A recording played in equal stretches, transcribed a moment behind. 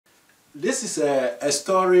This is a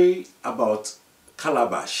story about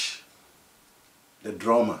Calabash, the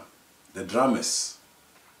drummer, the drummers.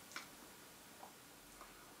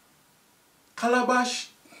 Calabash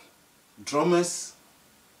drummers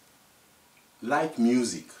like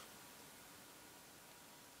music,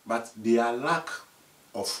 but they are lack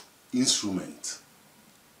of instrument.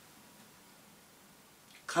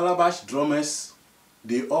 Calabash drummers,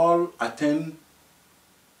 they all attend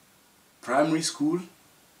primary school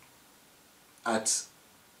at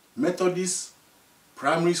Methodist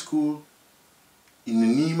Primary School in the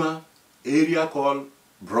Nima area called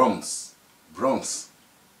Bronx.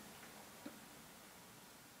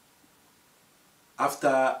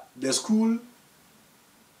 After the school,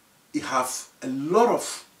 it have a lot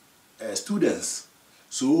of students,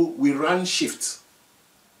 so we run shifts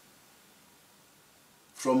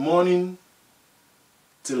from morning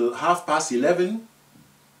till 11:30,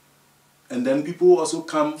 and then people also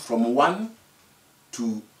come from 1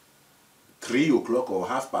 to 3 o'clock or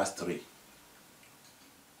 3:30.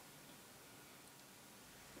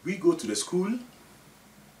 We go to the school.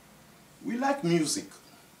 We like music.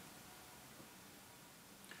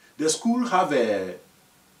 The school have a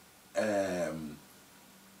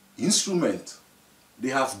instrument. They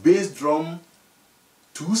have bass drum,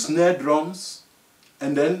 2 snare drums,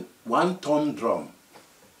 and then 1 tom drum.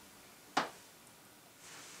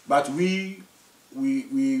 But we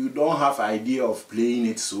don't have idea of playing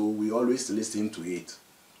it, so we always listen to it.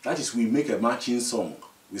 That is, we make a marching song.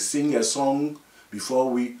 We sing a song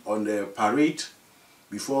before we, on the parade,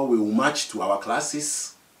 before we march to our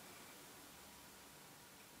classes.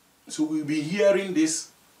 So we'll be hearing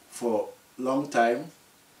this for a long time.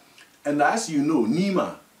 And as you know,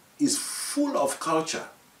 Nima is full of culture.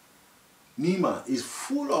 Nima is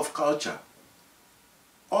full of culture.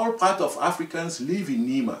 All parts of Africans live in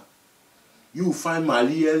Nima. You find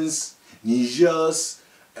Malians, Nigers,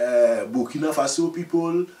 Burkina Faso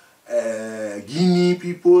people, Guinea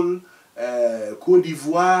people, Côte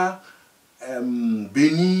d'Ivoire,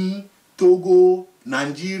 Benin, Togo,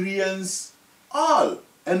 Nigerians, all.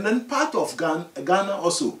 And then part of Ghana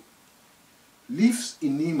also lives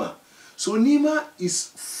in Nima. So Nima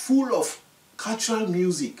is full of cultural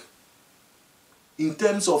music in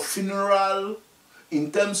terms of funeral,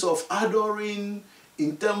 in terms of adoring,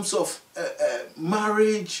 in terms of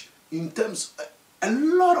marriage, in terms, a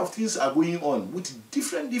lot of things are going on with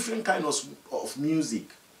different kinds of music.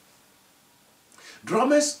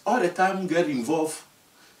 Drummers all the time get involved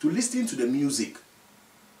to listen to the music.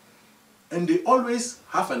 And they always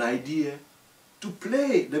have an idea to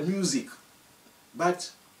play the music, but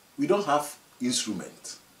we don't have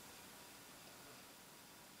instruments.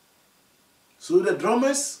 So the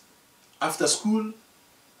drummers, after school,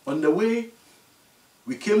 on the way,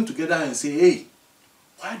 we came together and say, hey,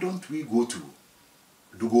 why don't we go to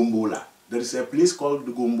Dugombola? There is a place called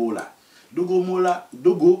Dugombola.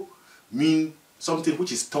 Dogo means something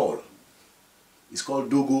which is tall. It's called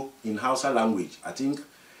Dogo in Hausa language. I think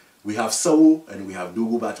we have Sao and we have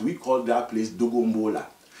Dogo, but we call that place Dugombola.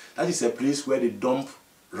 That is a place where they dump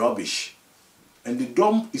rubbish. And the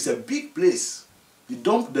dump is a big place. They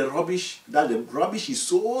dump the rubbish, that the rubbish is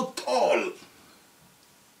so tall,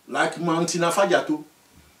 like Mountain Afajato.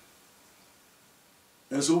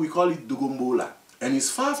 And so we call it Dugombola. And it's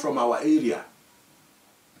far from our area.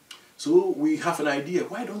 So we have an idea,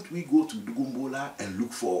 why don't we go to Dugombola and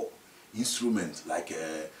look for instruments like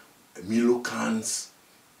Milo cans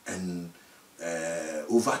and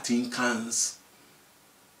Ovaltine cans.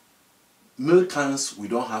 Milk cans, we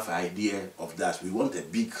don't have an idea of that. We want a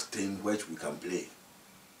big thing which we can play.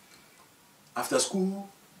 After school,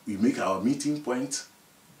 we make our meeting point.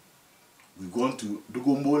 We go to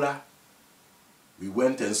Dugombola. We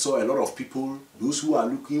went and saw a lot of people. Those who are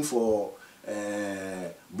looking for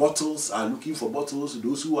bottles are looking for bottles.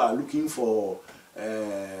 Those who are looking for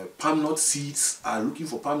palm nut seeds are looking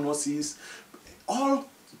for palm nut seeds. All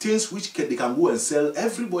things which they can go and sell.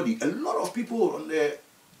 Everybody, a lot of people on the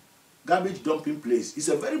garbage dumping place. It's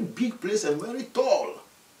a very big place and very tall.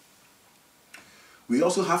 We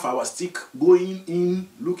also have our stick going in,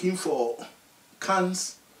 looking for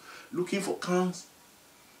cans.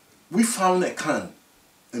 We found a can,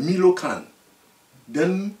 a Milo can.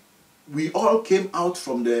 Then we all came out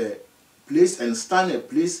from the place and stand a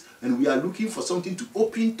place, and we are looking for something to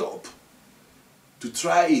open top, to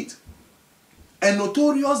try it. A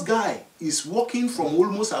notorious guy is walking from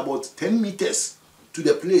almost about 10 meters to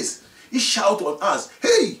the place. He shouted on us,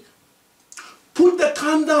 hey, put the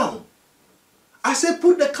can down. I said,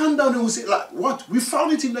 put the can down, and we said, like, what? We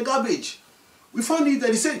found it in the garbage. We found it,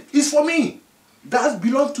 and he said, it's for me. That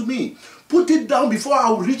belongs to me. Put it down before I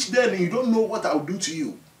will reach there and you don't know what I will do to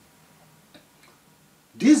you.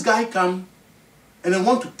 This guy come and I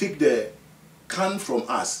want to take the can from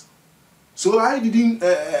us. So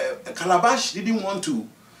Calabash didn't want to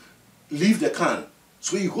leave the can.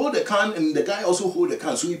 So he hold the can and the guy also hold the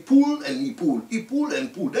can. So he pulled and he pulled. He pulled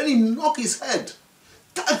and pulled. Then he knocked his head.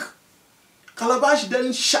 Tag! Calabash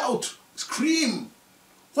then shout, scream.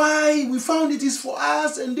 Why? We found it is for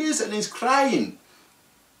us and this, and he's crying,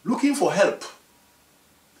 looking for help.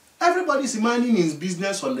 Everybody's minding his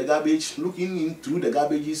business on the garbage, looking in through the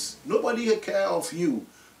garbages. Nobody care of you.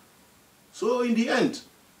 So in the end,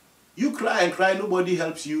 you cry and cry, nobody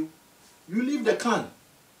helps you. You leave the can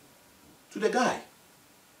to the guy.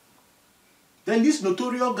 Then this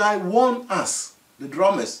notorious guy warned us, the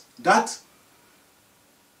drummers, that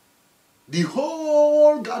the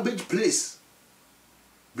whole garbage place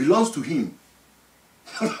belongs to him.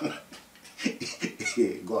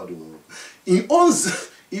 God, he owns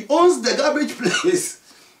the garbage place.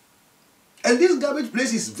 And this garbage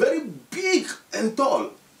place is very big and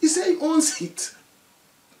tall. He said he owns it.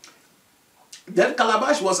 Then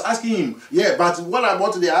Calabash was asking him, yeah, but what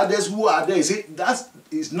about the others who are there? He said, that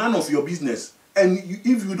is none of your business. And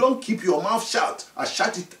if you don't keep your mouth shut, I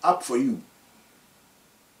shut it up for you.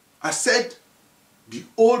 I said, the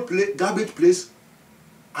old garbage place,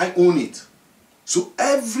 I own it. So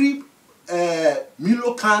every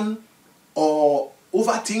Milo can or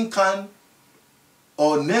Ovaltine can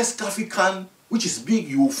or Nescafe can, which is big,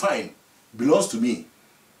 you will find, belongs to me.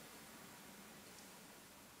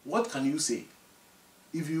 What can you say?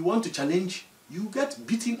 If you want to challenge, you get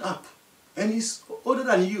beaten up. And he's older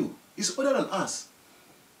than you. He's older than us.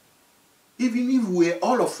 Even if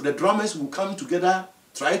all of the drummers will come together,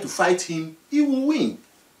 try to fight him, he will win.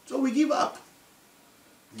 So we give up.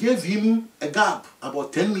 Gave him a gap,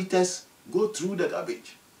 about 10 meters, go through the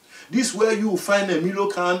garbage. This is where you will find a Milo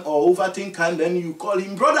can or Ovaltine can, then you call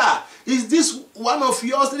him, brother, is this one of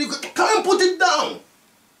yours? Then you go, come and put it down.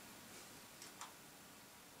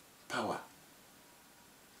 Power.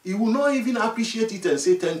 He will not even appreciate it and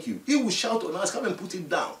say thank you. He will shout on us, come and put it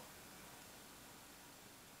down.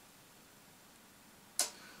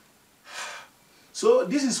 So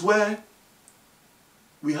this is where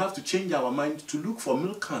we have to change our mind to look for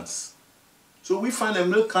milk cans. So we find a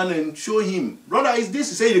milk can and show him, brother, is this?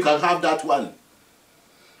 He said, you can have that one.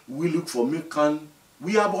 We look for milk can.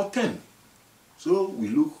 We are about 10. So we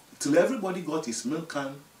look till everybody got his milk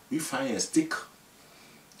can. We find a stick.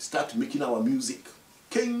 Start making our music.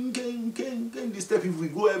 King, king, king, king. This step, if we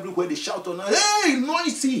go everywhere, they shout on us, hey,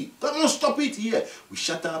 noisy, come on, stop it here. We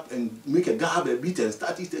shut up and make a gab a beat and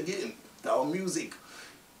start it again. Our music.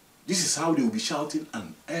 This is how they will be shouting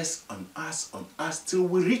on us, till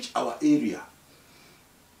we reach our area.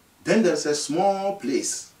 Then there's a small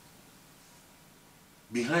place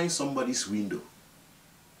behind somebody's window.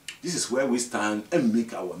 This is where we stand and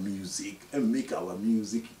make our music, we make our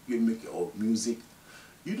music.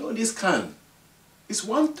 You know this can, it's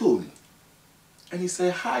one tone, and it's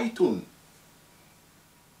a high tone.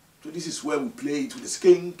 So this is where we play it with the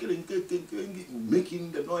skin,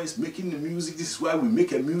 making the noise, making the music. This is why we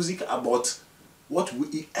make a music about what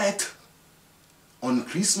we ate on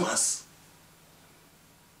Christmas.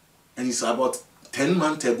 And it's about 10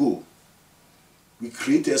 months ago. We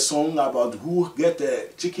create a song about who get a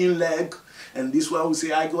chicken leg. And this one we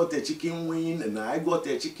say, I got a chicken wing, and I got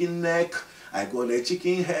a chicken neck, I got a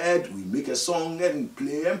chicken head. We make a song and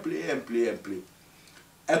play and play and play and play.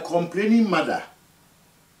 A complaining mother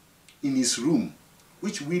in his room,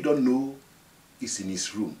 which we don't know is in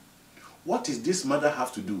his room. What does this mother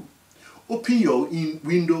have to do? Open your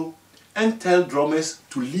window and tell drummers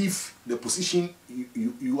to leave the position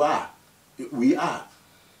we are.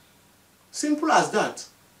 Simple as that.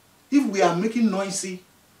 If we are making noisy,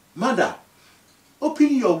 mother,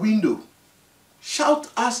 open your window, shout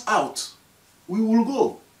us out, we will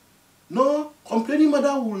go. No, complaining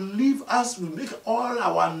mother will leave us, will make all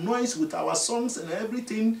our noise with our songs and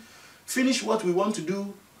everything, finish what we want to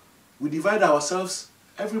do, we divide ourselves,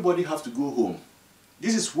 everybody have to go home.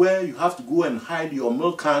 This is where you have to go and hide your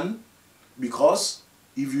milk can, because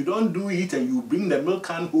if you don't do it and you bring the milk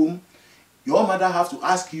can home, your mother have to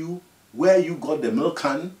ask you where you got the milk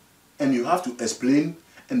can, and you have to explain,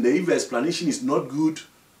 and if the explanation is not good,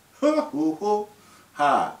 the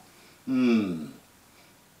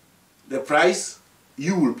price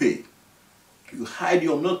you will pay. You hide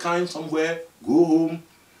your milk can somewhere, go home,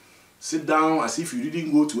 sit down as if you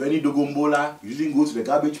didn't go to any dogombola, you didn't go to the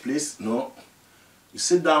garbage place. No. You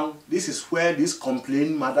sit down. This is where this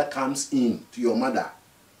complaining mother comes in to your mother.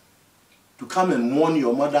 To come and warn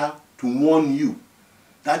your mother to warn you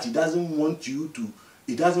that he doesn't want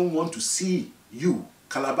to see you,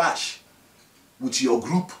 Calabash, with your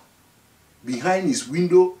group behind his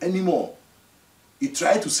window anymore. He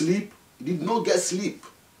tried to sleep, he did not get sleep.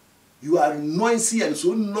 You are noisy and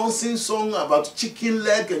so nonsense song about chicken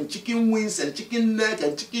leg and chicken wings and chicken neck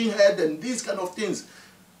and chicken head and these kind of things.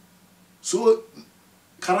 So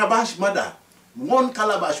Calabash mother warned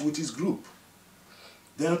Calabash with his group.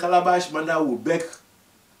 Then Calabash mother will beg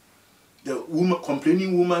the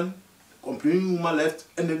complaining woman left,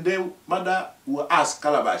 and then the mother will ask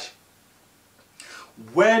Calabash,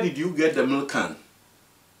 where did you get the milk can?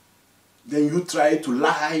 Then you try to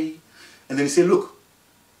lie, and then he say, look,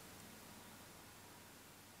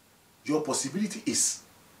 your possibility is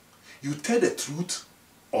you tell the truth,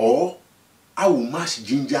 or I will mash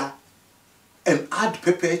ginger and add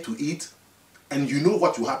pepper to it, and you know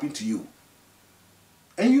what will happen to you.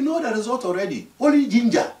 And you know the result already. Only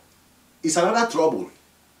ginger is another trouble.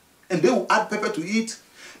 And they will add pepper to it.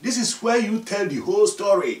 This is where you tell the whole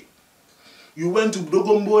story. You went to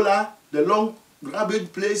Dogombola, the long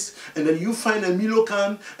garbage place, and then you find a Milo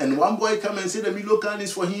can, and one boy come and say the Milo can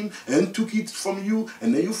is for him, and took it from you,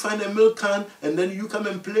 and then you find a milk can, and then you come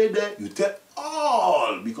and play there. You tell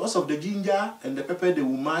all because of the ginger and the pepper they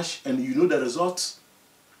will mash, and you know the results.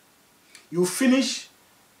 You finish,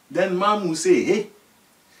 then mom will say, hey,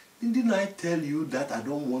 didn't I tell you that I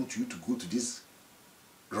don't want you to go to this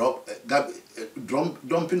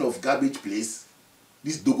dumping of garbage place,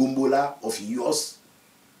 this Dogombola of yours?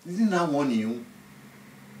 Didn't I warn you?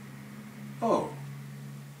 Oh,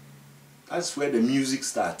 that's where the music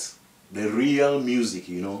starts. The real music,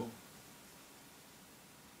 you know.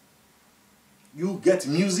 You get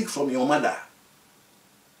music from your mother.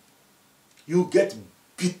 You get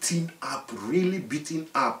beaten up, really beaten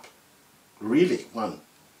up. Really, one.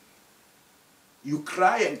 You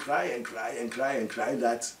cry and cry and cry and cry and cry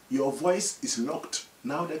that your voice is locked.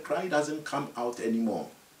 Now the cry doesn't come out anymore.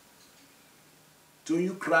 So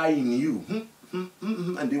you cry in you,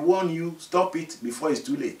 and they warn you, stop it before it's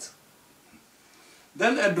too late.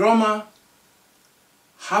 Then a drummer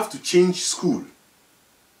have to change school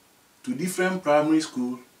to different primary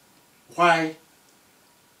school. Why?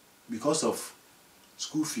 Because of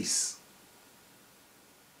school fees.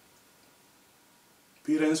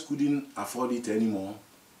 Parents couldn't afford it anymore,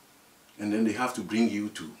 and then they have to bring you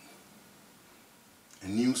to a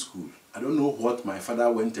new school. I don't know what my father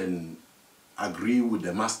went and agree with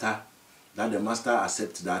the master, that the master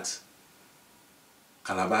accepts that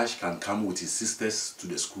Calabash can come with his sisters to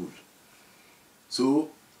the school. So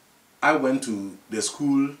I went to the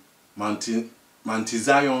school, Mount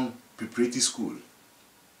Zion Preparatory School,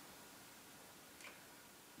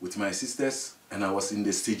 with my sisters, and I was in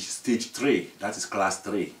the stage 3, that is class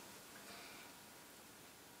 3.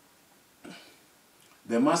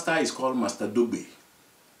 The master is called Master Dogbe.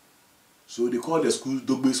 So they call the school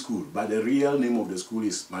Dogbe School, but the real name of the school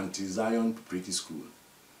is Mount Zion Preparatory School.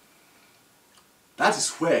 That is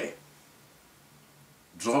where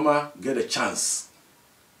drummer get a chance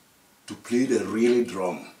to play the real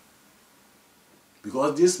drum.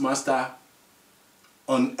 Because this master,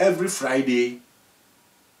 on every Friday,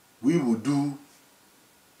 we will do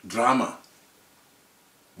drama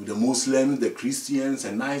with the Muslims, the Christians,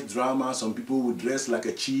 a nice drama. Some people will dress like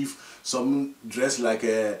a chief, some dress like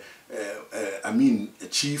a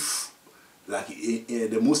chief, like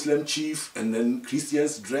the Muslim chief, and then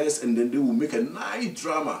Christians dress, and then they will make a nice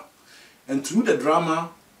drama. And through the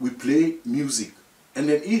drama, we play music. And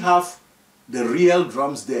then he have the real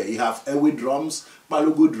drums there. He have airway drums,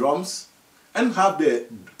 palogo drums, and have the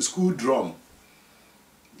school drum,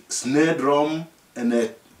 snare drum, and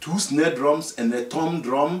the 2 snare drums, and the tom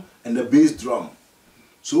drum, and the bass drum.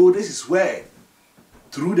 So this is where,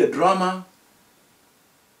 through the drama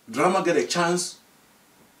get a chance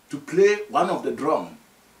to play one of the drum,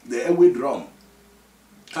 the airway drum,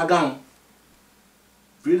 Kagam.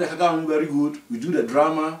 Play the Kagam very good. We do the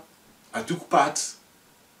drama. I took part.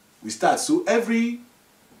 We start. So every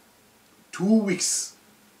 2 weeks,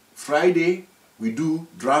 Friday, we do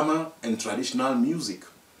drama and traditional music.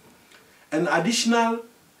 And additional,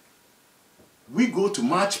 we go to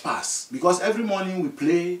march past, because every morning we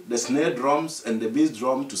play the snare drums and the bass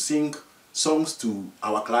drum to sing songs to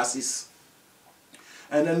our classes.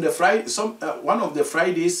 And then one of the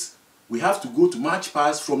Fridays, we have to go to march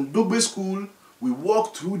past from Dogbe School. We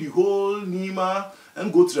walk through the whole Nima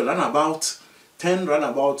and go to the runabout, 10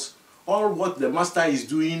 runabout, all what the master is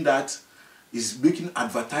doing, that is making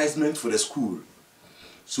advertisement for the school.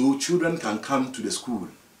 So children can come to the school,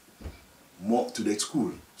 more to the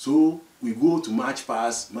school. So we go to march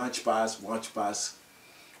past,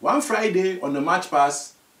 One Friday on the march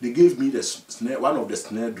pass, they gave me the snare, one of the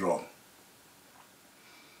snare drum.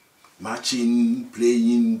 Marching,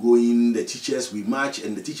 playing, going, the teachers, we march,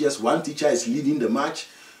 and the teachers, one teacher is leading the march,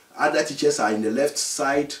 other teachers are in the left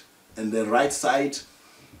side and the right side,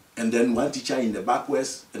 and then one teacher in the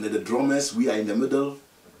backwards, and then the drummers, we are in the middle,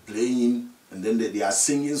 playing, and then they are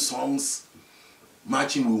singing songs,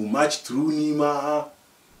 marching. We will march through Nima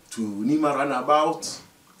to Nima roundabout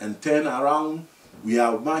and turn around. We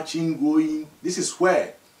are marching, going. This is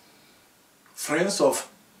where friends of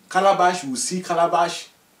Calabash will see Calabash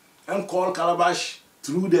and call Calabash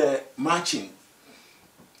through the marching,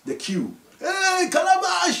 the queue. Hey,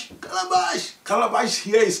 Calabash! Calabash! Calabash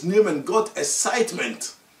hear his name and got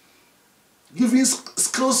excitement, giving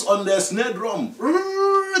skills on the snare drum.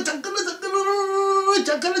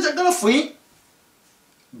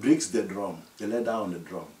 Breaks the drum, the leather on the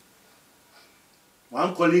drum.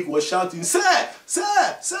 One colleague was shouting, "Sir,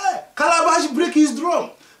 sir, sir, Calabash break his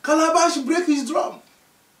drum! Calabash break his drum!"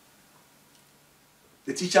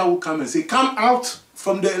 The teacher will come and say, "Come out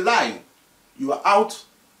from the line. You are out.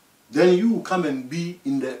 Then you will come and be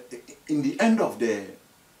in the end of the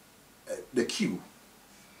queue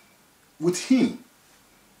with him,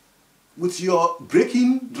 with your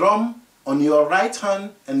breaking drum on your right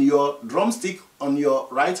hand and your drumstick on your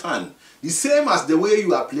right hand, the same as the way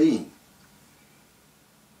you are playing.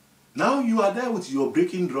 Now you are there with your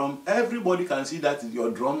breaking drum. Everybody can see that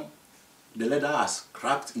your drum, the leather has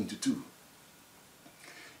cracked into two.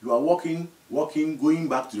 You are walking, going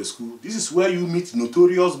back to the school. This is where you meet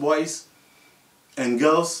notorious boys and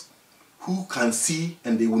girls who can see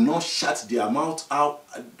and they will not shut their mouth out,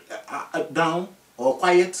 down or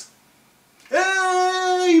quiet.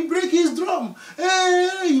 Hey, he break his drum.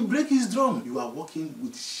 Hey, he break his drum. You are walking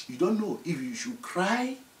with, you don't know if you should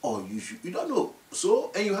cry or you don't know.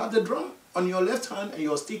 So, and you have the drum on your left hand and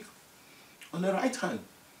your stick on the right hand.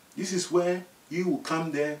 This is where you will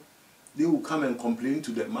come there. They will come and complain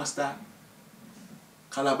to the master.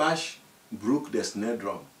 Calabash broke the snare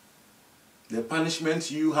drum. The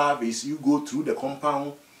punishment you have is you go through the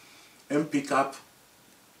compound and pick up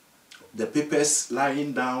the papers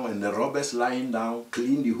lying down and the rubbers lying down,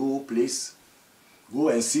 clean the whole place, go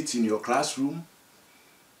and sit in your classroom,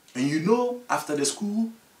 and you know after the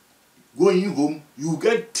school, going home, you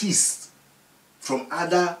get teased from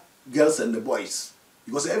other girls and the boys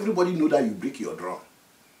because everybody know that you break your drum.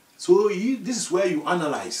 So this is where you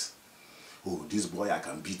analyze. Oh, this boy, I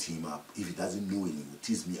can beat him up. If he doesn't know and he will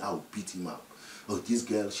tease me, I will beat him up. Oh, this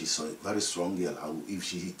girl, she's a very strong girl. If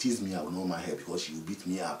she tease me, I will know my head because she will beat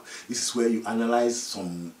me up. This is where you analyze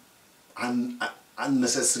some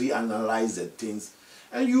unnecessary analyze the things.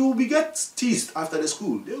 And you will get teased after the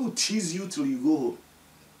school. They will tease you till you go home.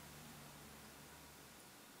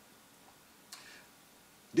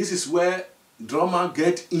 This is where drummer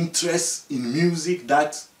get interest in music,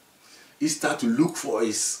 that he start to look for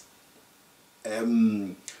his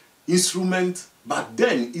instrument, but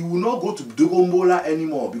then he will not go to Dogombola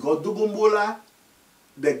anymore because Dogombola,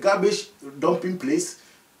 the garbage dumping place,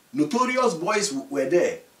 notorious boys were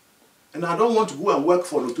there. And I don't want to go and work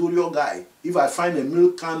for notorious guy. If I find a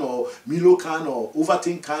milk can or Milo can or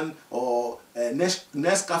Ovaltine can or a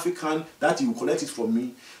Nescafe can, that he will collect it from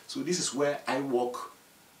me. So this is where I walk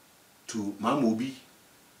to Mamobi.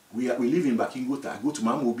 We live in Bakingota. I go to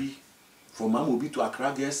Mamobi. From Mamobi to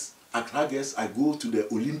Accra Guest, I go to the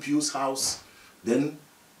Olympios house, then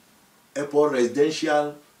airport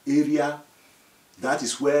residential area. That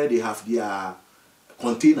is where they have their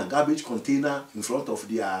container, garbage container in front of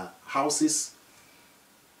their houses,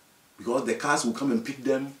 because the cars will come and pick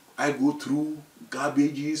them. I go through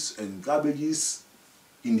garbages and garbages.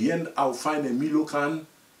 In the end, I'll find a Milo can,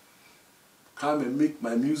 come and make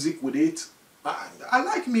my music with it. I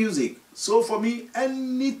like music, so for me,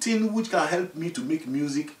 anything which can help me to make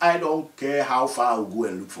music, I don't care how far I will go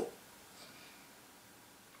and look for.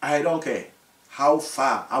 I don't care how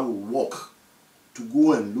far I will walk to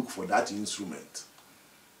go and look for that instrument.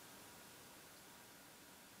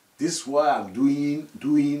 This is what I'm doing,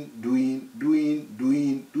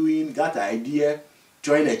 got an idea,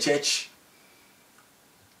 join a church,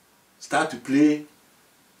 start to play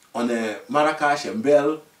on a maracas and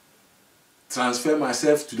bell, transfer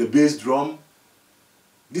myself to the bass drum.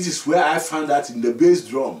 This is where I found that in the bass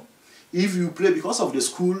drum, if you play, because of the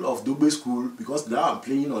school of Dogbe school, because now I'm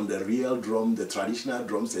playing on the real drum, the traditional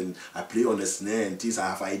drums, and I play on the snare and things, I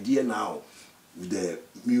have idea now with the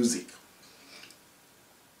music.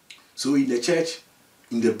 So in the church,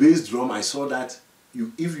 in the bass drum, I saw that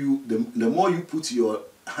the more you put your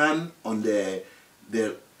hand on the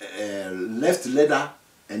left leather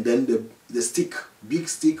and then the stick, big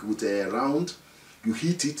stick with a round, you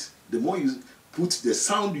hit it. The more you put, the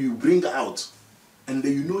sound you bring out, and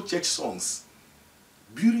then you know church songs,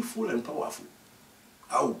 beautiful and powerful.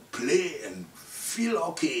 I'll play and feel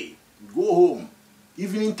okay, go home.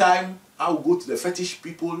 Evening time, I'll go to the fetish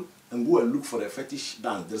people and go and look for a fetish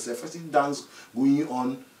dance. There's a fetish dance going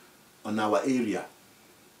on our area.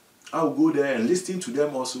 I'll go there and listen to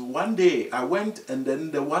them also. One day I went, and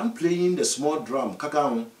then the one playing the small drum,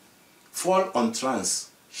 Kakao, fall on trance.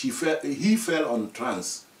 He fell on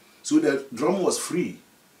trance. So the drum was free.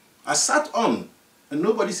 I sat on and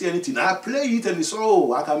nobody said anything. I play it and they said,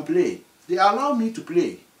 oh, I can play. They allow me to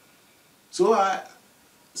play. So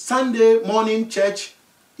Sunday morning church,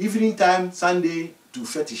 evening time, Sunday to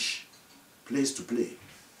fetish place to play.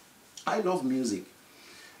 I love music.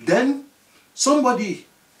 Then somebody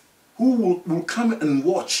who will come and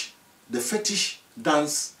watch the fetish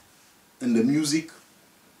dance and the music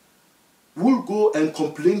will go and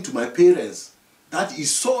complain to my parents that he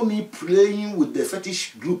saw me playing with the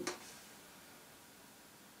fetish group.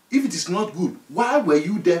 If it is not good, why were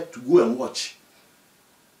you there to go and watch?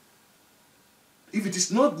 If it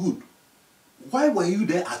is not good, why were you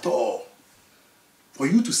there at all? For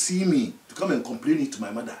you to see me, to come and complain it to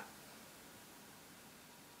my mother.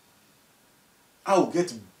 I will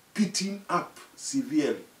get beaten up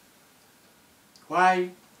severely. Why?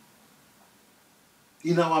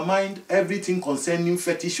 In our mind, everything concerning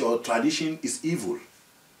fetish or tradition is evil.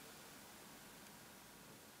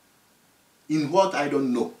 In what? I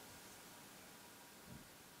don't know.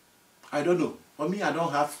 I don't know. For me, I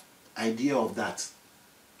don't have idea of that.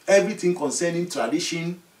 Everything concerning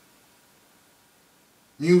tradition,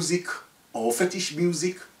 music, or fetish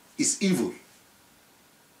music is evil.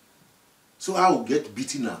 So I will get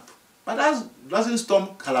beaten up. But that doesn't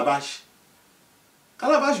stop Calabash.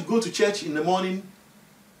 Calabash go to church in the morning,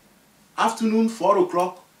 afternoon, 4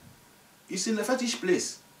 o'clock. He's in a fetish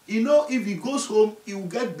place. You know, if he goes home, he will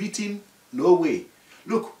get beaten. No way.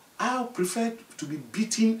 Look, I prefer to be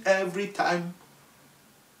beaten every time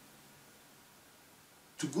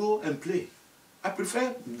to go and play. I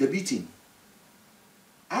prefer the beating.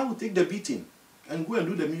 I will take the beating and go and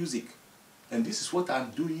do the music. And this is what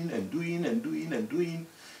I'm doing and doing and doing and doing.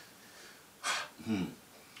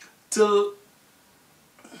 Till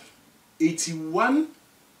 81,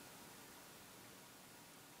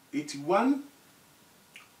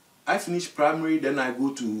 I finished primary, then I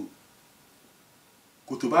go to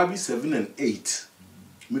Kotobabi 7 and 8,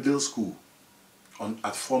 middle school,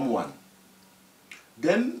 at Form 1.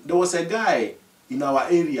 Then there was a guy in our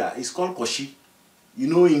area, he's called Koshi. You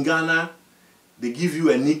know, in Ghana, they give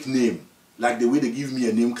you a nickname, like the way they give me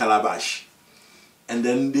a name, Calabash. And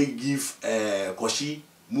then they give Koshi,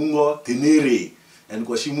 Mungo, Tenere, and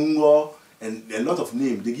Koshi Mungo, and a lot of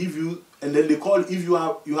names. They give you, and then they call, if you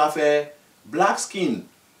have a black skin,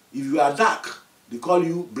 if you are dark, they call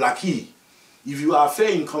you Blackie. If you are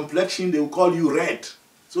fair in complexion, they will call you Red.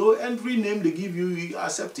 So every name they give you, you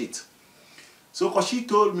accept it. So Koshi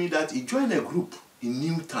told me that he joined a group in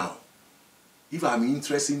Newtown. If I'm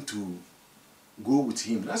interested to go with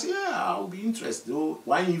him. I said, yeah, I'll be interested. So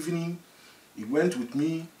one evening, he went with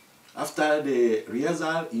me. After the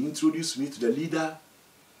rehearsal, he introduced me to the leader.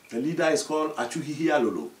 The leader is called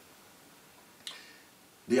Achuhihialolo.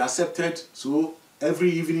 They accepted, so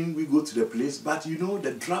every evening we go to the place. But you know,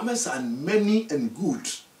 the drummers are many and good.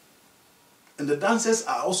 And the dancers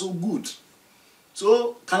are also good.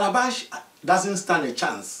 So Calabash doesn't stand a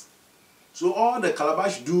chance. So all the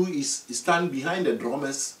Calabash do is stand behind the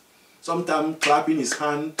drummers, sometimes clapping his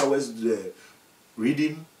hand towards the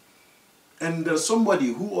rhythm. And there's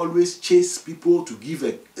somebody who always chase people to give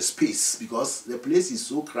a space, because the place is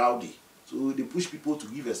so crowded. So they push people to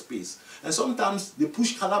give a space. And sometimes they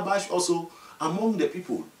push Calabash also among the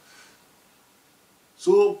people.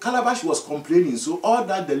 So Calabash was complaining. So all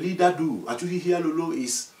that the leader do, Achuhihialolo,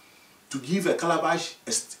 is to give a Calabash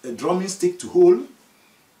a drumming stick to hold,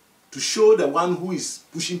 to show the one who is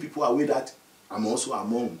pushing people away that I'm also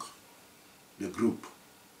among the group.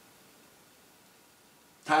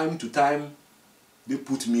 Time to time, they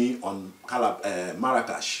put me on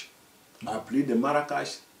Marrakesh. I played the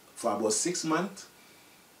Marrakesh for about 6 months.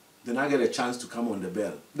 Then I get a chance to come on the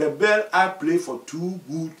bell. The bell I played for 2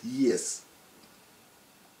 good years.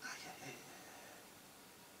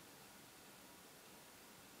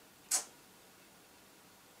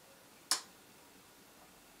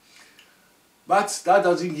 But that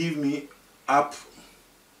doesn't give me up.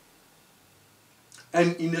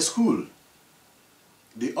 And in the school,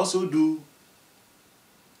 they also do,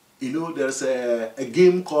 you know, there's a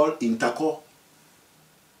game called Intako.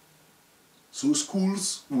 So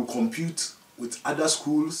schools will compete with other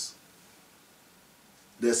schools.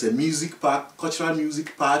 There's a music part, cultural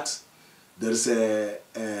music part. There's a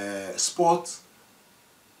sport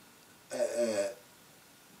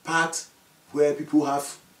part where people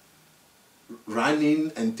have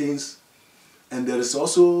running and things. And there is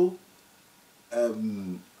also a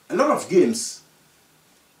lot of games.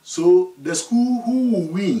 So the school who will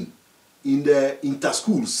win in the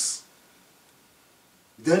inter-schools,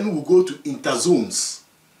 then we'll go to inter-zones,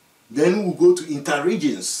 then we'll go to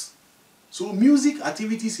inter-regions. So music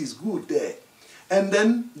activities is good there. And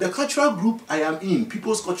then the cultural group I am in,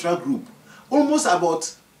 People's Cultural Group, almost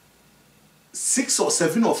about 6 or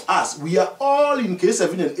 7 of us, we are all in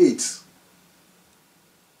K7 and 8.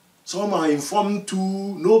 Some are in Form 2,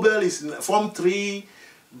 Nobel is in Form 3,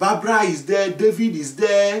 Barbara is there, David is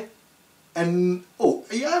there, and oh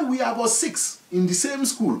yeah, we are about 6 in the same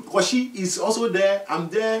school. Koshi is also there, I'm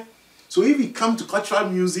there. So if we come to cultural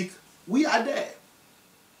music, we are there.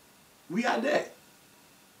 We are there.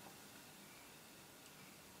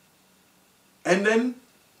 And then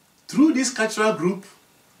through this cultural group,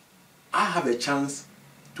 I have a chance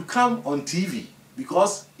to come on TV,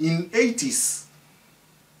 because in 80s,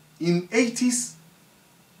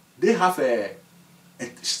 they have a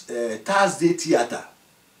Thursday theater.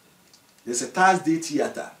 There's a Thursday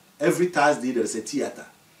theater. Every Thursday there's a theater.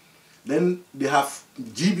 Then they have,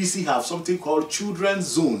 GBC have something called Children's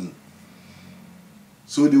Zone.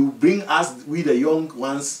 So they will bring us, we the young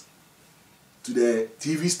ones, to the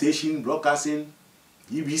TV station broadcasting,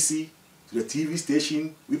 GBC, to the TV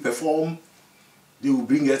station, we perform, they will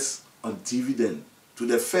bring us on TV then. To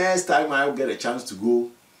the first time I will get a chance to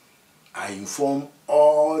go, I inform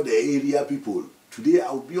all the area people. Today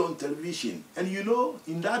I will be on television. And you know,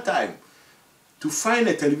 in that time, to find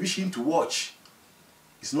a television to watch,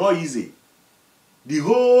 it's not easy. The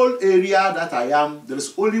whole area that I am, there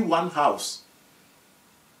is only one house.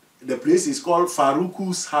 The place is called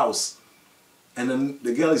Faruku's house. And then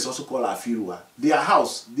the girl is also called Afirwa. Their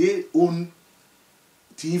house, they own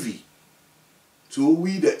TV. So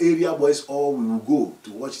we, the area boys, all we will go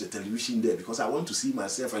to watch the television there, because I want to see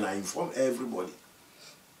myself and I inform everybody.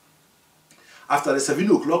 After the 7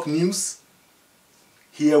 o'clock news,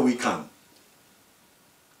 here we come.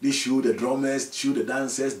 They show the drummers, show the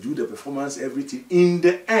dancers, do the performance, everything. In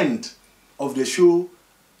the end of the show,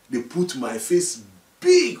 they put my face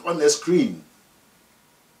big on the screen.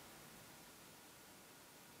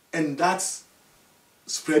 And that's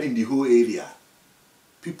spread in the whole area.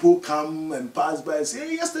 People come and pass by and say,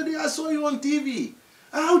 hey, yesterday I saw you on TV.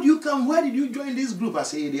 How do you come? Why did you join this group? I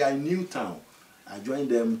say, they are in Newtown. I joined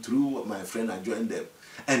them through my friend, I joined them.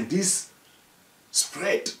 And this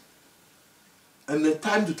spread. And then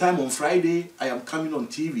time to time on Friday, I am coming on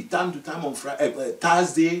TV. Time to time on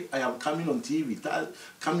Thursday, I am coming on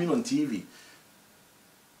TV.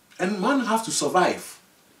 And man have to survive.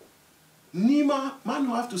 Nima, man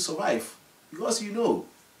have to survive. Because you know,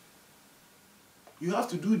 you have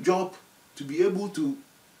to do job to be able to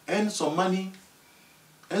earn some money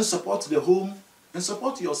and support the home and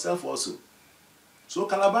support yourself also. So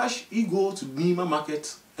Calabash, he go to Nima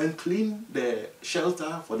market and clean the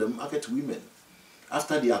shelter for the market women.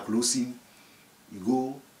 After they are closing, you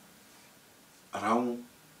go around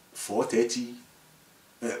 4:30,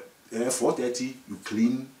 you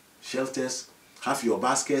clean shelters, have your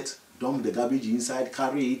basket, dump the garbage inside,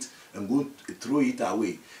 carry it, and go throw it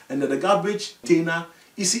away. And the garbage container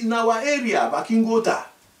is in our area, back in Gota.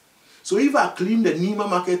 So if I clean the Nima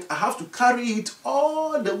market, I have to carry it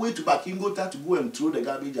all the way to Bakingota to go and throw the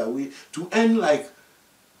garbage away to earn like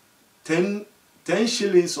 10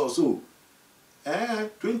 shillings or so.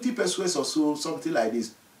 20 pesos or so, something like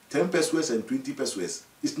this. 10 pesos and 20 pesos.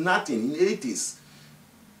 It's nothing in 80s.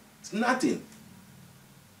 It's nothing.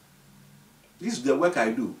 This is the work I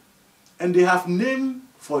do. And they have name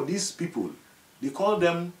for these people. They call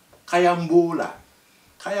them Kayambola.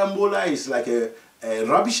 Kayambola is like a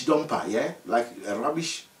rubbish dumper, yeah? Like a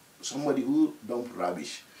rubbish, somebody who dump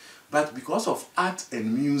rubbish. But because of art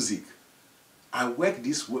and music, I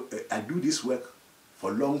do this work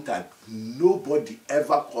for a long time. Nobody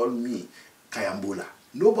ever called me Kayambola.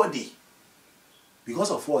 Nobody.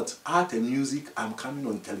 Because of what? Art and music, I'm coming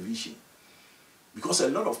on television. Because a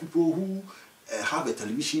lot of people who have a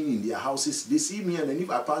television in their houses, they see me, and then if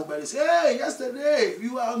I pass by, they say, hey, yesterday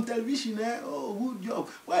you were on television, eh? Oh, good job.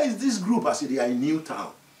 Why is this group? I said, they are in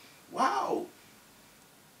Newtown. Wow.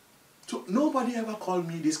 So nobody ever called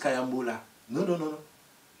me this Kayambola. No.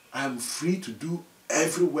 I am free to do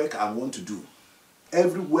every work I want to do.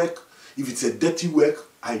 Every work, if it's a dirty work,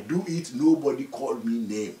 I do it. Nobody called me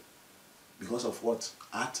name. Because of what?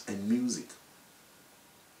 Art and music.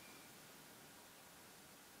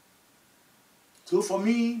 So for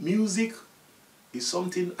me, music is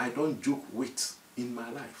something I don't joke with in my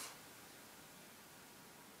life.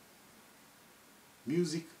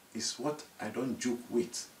 Music is what I don't joke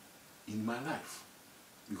with in my life.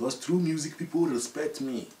 Because through music, people respect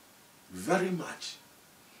me very much.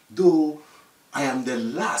 Though I am the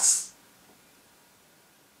last.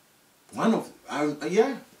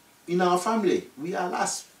 Yeah, in our family, we are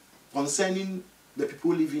last concerning the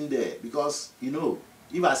people living there. Because, you know,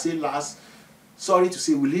 if I say last, sorry to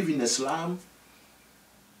say, we live in a slum.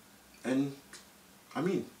 And, I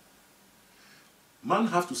mean, man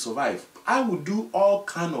have to survive. I would do all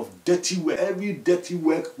kind of dirty work, every dirty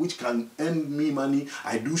work which can earn me money.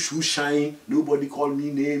 I do shoe shine, nobody call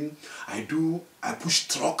me name. I push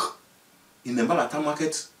truck in the Malata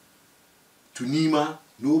market to Nima,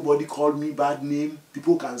 nobody call me bad name.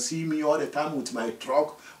 People can see me all the time with my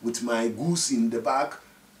truck, with my goose in the back,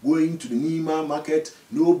 going to the Nima market.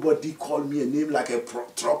 Nobody call me a name like a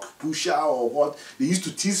truck pusher or what. They used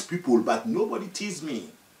to tease people, but nobody teased me.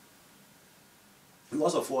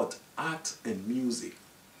 Because of what? Art and music.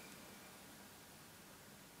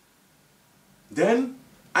 Then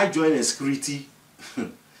I joined a security,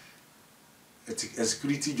 a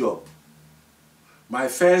security job. My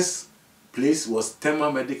first place was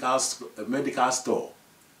Tema Medical Store.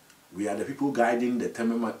 We are the people guiding the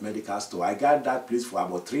Tema Medical Store. I got that place for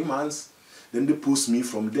about 3 months. Then they post me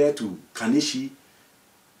from there to Kaneshi,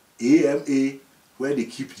 AMA, where they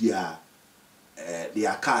keep their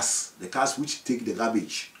cars, the cars which take the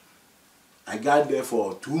garbage. I got there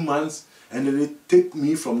for 2 months, and then they take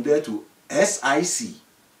me from there to SIC.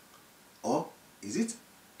 Or is it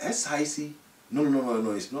SIC?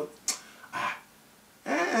 No, it's not.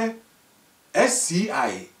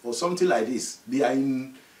 SCI or something like this. They are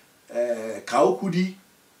in KRAKUTU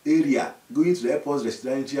area, going to the airport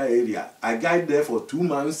residential area. I got there for 2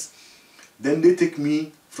 months. Then they take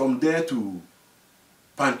me from there to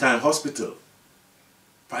Pantan Hospital.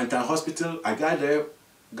 Pantan Hospital, I got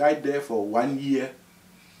there for 1 year.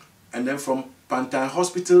 And then from Pantan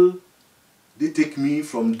Hospital, they take me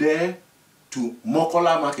from there to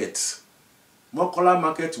Mokola Market. Mokola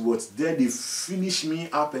Market was there, they finish me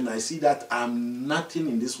up, and I see that I'm nothing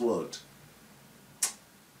in this world.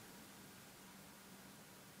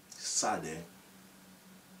 Sad, eh?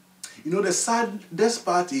 You know, the saddest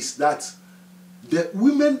part is that the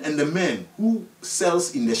women and the men who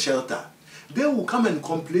sells in the shelter, they will come and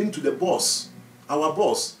complain to the boss, our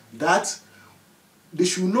boss, that they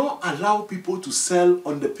should not allow people to sell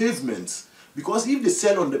on the pavement. Because if they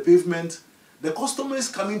sell on the pavement, the customers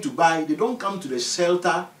coming to buy, they don't come to the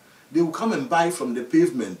shelter, they will come and buy from the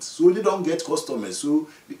pavement. So they don't get customers. So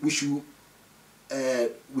we should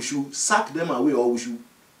sack them away, or we should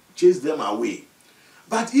chase them away.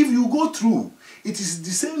 But if you go through, it is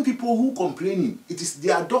the same people who complaining. It is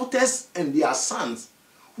their daughters and their sons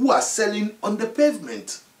who are selling on the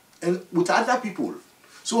pavement and with other people.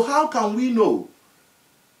 So how can we know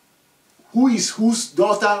who is whose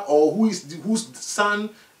daughter or who is whose son?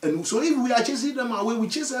 And so if we are chasing them away, we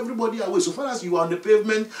chase everybody away. So far as you are on the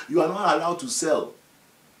pavement, you are not allowed to sell.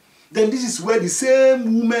 Then this is where the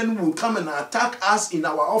same woman will come and attack us in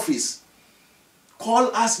our office.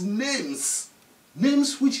 Call us names.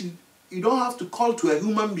 Names which you don't have to call to a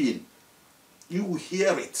human being. You will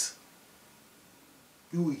hear it.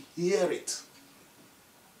 You will hear it.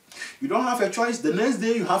 You don't have a choice. The next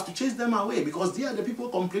day you have to chase them away, because they are the people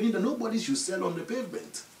complaining that nobody should sell on the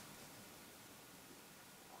pavement.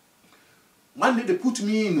 One day they put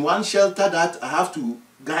me in one shelter that I have to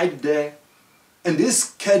guide there, and they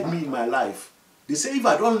scared me in my life. They say if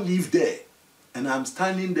I don't live there and I'm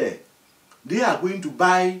standing there, they are going to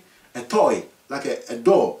buy a toy, like a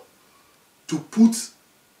door, to put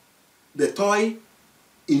the toy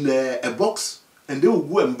in a box, and they will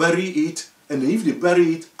go and bury it, and if they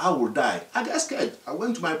bury it, I will die. I got scared. I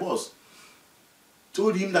went to my boss,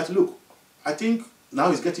 told him that, look, I think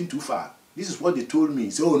now it's getting too far. This is what they told me.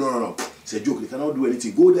 He said, oh, no. It's a joke. They cannot do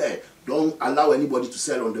anything. Go there. Don't allow anybody to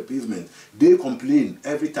sell on the pavement. They complain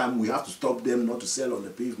every time. We have to stop them not to sell on the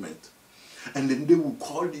pavement. And then they will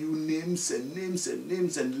call you names and names and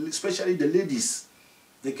names, and especially the ladies,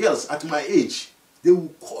 the girls at my age, they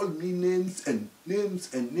will call me names and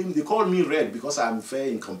names and names. They call me Red because I'm fair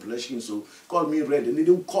in complexion, so call me Red. And they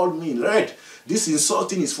will call me Red. This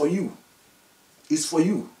insulting is for you. It's for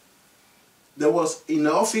you. There was in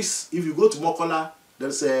the office, if you go to Mokola,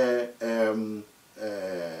 there's a,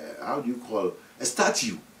 how do you call, a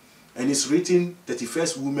statue, and it's written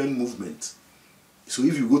 31st Women Movement. So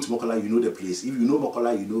if you go to Mokola, you know the place. If you know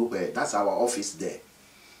Mokola, you know where. That's our office there.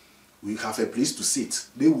 we have a place to sit.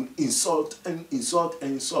 They would insult and insult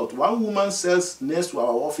and insult. One woman sells next to our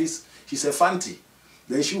office, she's a Fanti.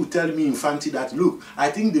 Then she would tell me in Fanti that, look, I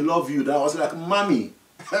think they love you. That I was like, mommy,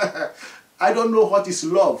 I don't know what is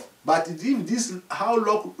love, but if this how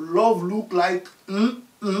love look like,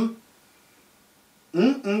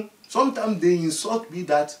 sometimes they insult me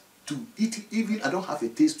that to eat, even I don't have a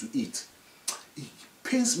taste to eat. It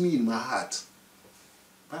pains me in my heart.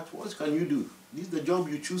 But what can you do? This is the job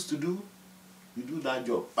you choose to do, you do that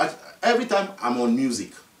job. But every time I'm on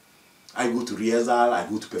music, I go to rehearsal, I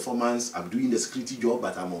go to performance, I'm doing the security job,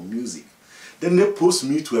 but I'm on music. Then they post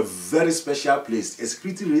me to a very special place. A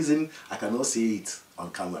security reason, I cannot say it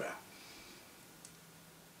on camera.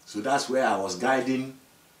 So that's where I was guiding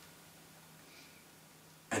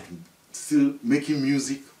and still making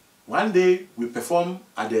music. One day we perform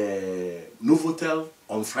at the Novotel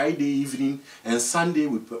on Friday evening, and Sunday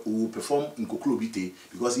we will perform in Koklobite,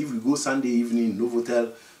 because if we go Sunday evening in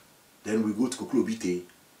Novotel, then we go to Koklobite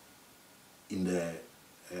in the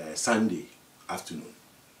Sunday afternoon.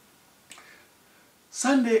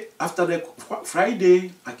 Sunday, after the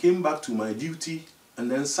Friday, I came back to my duty, and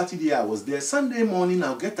then Saturday I was there. Sunday morning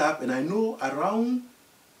I'll get up, and I know around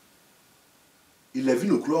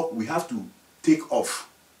 11 o'clock we have to take off.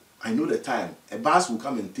 I know the time. A bus will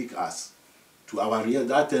come and take us to our rehearsal.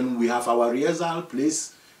 That time we have our rehearsal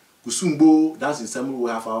place, Kusumbo, that's in Semu. We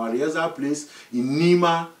have our rehearsal place in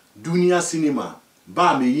Nima, Dunia Cinema,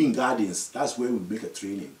 Bar Meyin Gardens. That's where we make a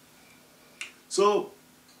training. So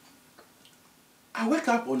I wake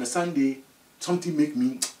up on a Sunday, something make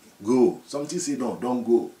me go. Something say no, don't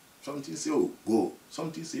go. Something say oh, go.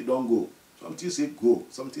 Something say don't go. Something say go.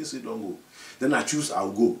 Something say don't go. Then I choose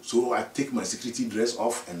I'll go. So I take my security dress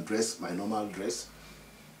off and dress my normal dress.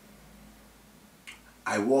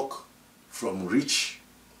 I walk from Rich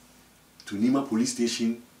to Nima police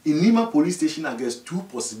station. In Nima police station, I get two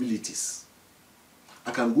possibilities.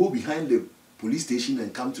 I can go behind the police station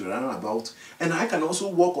and come to runabout, and I can also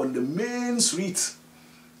walk on the main street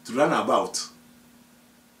to runabout.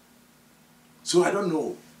 So I don't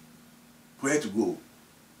know where to go.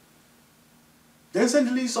 Then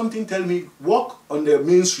suddenly something tell me, walk on the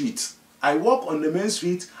main street. I walk on the main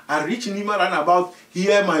street, I reach Nima runabout,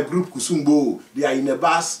 hear my group Kusumbo. They are in a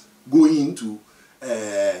bus going to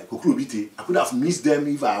Koklobite. I could have missed them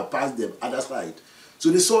if I had passed the other side. So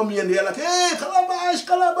they saw me and they are like, hey, Calabash,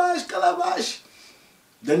 Calabash, Calabash.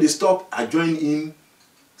 Then they stop, I join in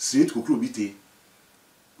straight Koklobite.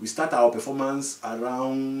 We start our performance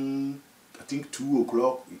around, I think 2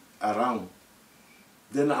 o'clock around.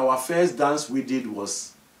 Then our first dance we did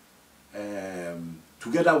was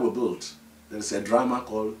Together We Build. There's a drama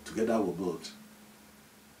called Together We Build.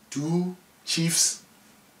 Two chiefs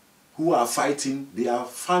who are fighting, they are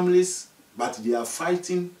families, but they are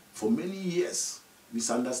fighting for many years.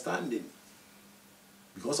 Misunderstanding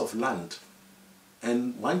because of land.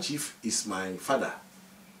 And one chief is my father.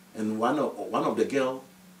 And one of the girl,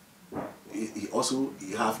 he also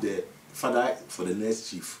have the father for the next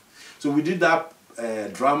chief. So we did that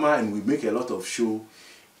drama and we make a lot of show.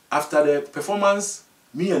 After the performance,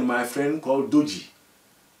 me and my friend called Doji,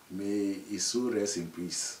 may his soul rest in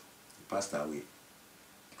peace, he passed away.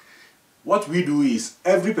 What we do is,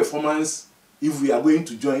 every performance, if we are going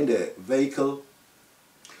to join the vehicle,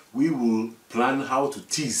 we will plan how to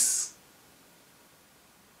tease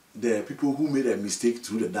the people who made a mistake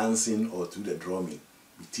through the dancing or through the drumming.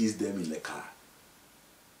 We tease them in the car.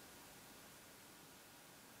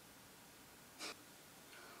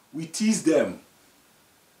 We tease them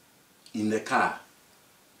in the car.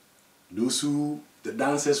 The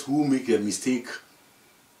dancers who make a mistake,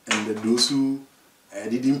 and those who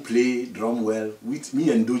didn't play drum well, with me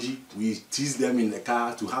and Doji, we tease them in the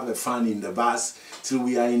car to have a fun in the bus till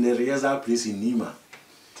we are in the rehearsal place in Nima.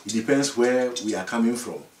 It depends where we are coming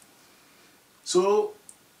from. So,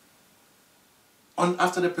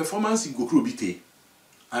 after the performance in Koklobite,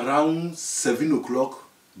 around 7 o'clock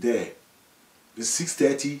there, it's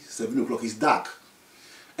 6:30, 7 o'clock, it's dark.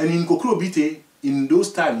 And in Koklobite, in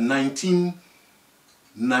those times,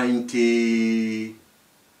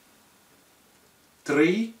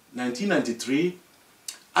 1993,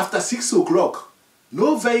 after 6 o'clock,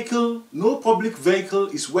 no vehicle, no public vehicle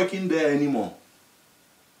is working there anymore.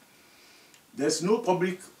 There's no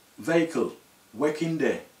public vehicle working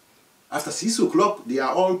there. After 6 o'clock, they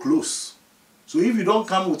are all closed. So if you don't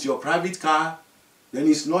come with your private car, then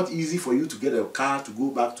it's not easy for you to get a car to go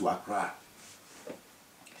back to Accra.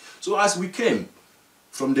 So as we came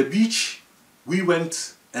from the beach, we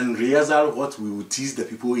went and rehearsed what we would tease the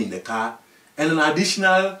people in the car. And an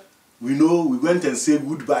additional, we went and said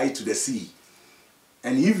goodbye to the sea.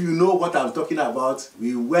 And if you know what I'm talking about,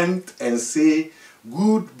 we went and say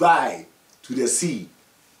goodbye to the sea.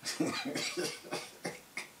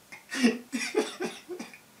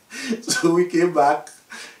 So we came back,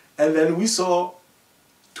 and then we saw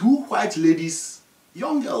 2 white ladies,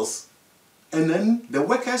 young girls, and then the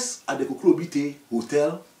workers at the Kokrobite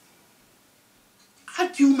hotel,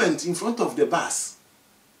 argument in front of the bus.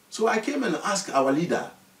 So I came and asked our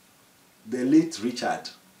leader, the late Richard.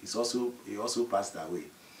 He also passed away.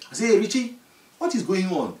 I said, hey, Richie, what is going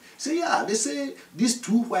on? He said, yeah, they say these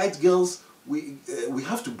 2 white girls, we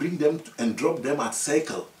have to bring them and drop them at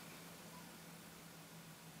Circle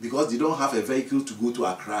because they don't have a vehicle to go to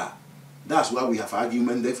Accra. That's why we have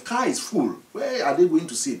argument. The car is full. Where are they going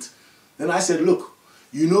to sit? Then I said, look,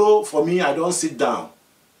 you know, for me, I don't sit down.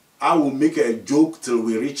 I will make a joke till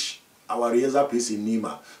we reach our rehearsal place in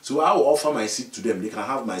Nima. So I will offer my seat to them. They can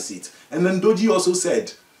have my seat. And then Doji also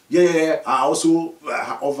said, yeah, I also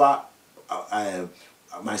offer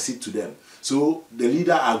my seat to them. So the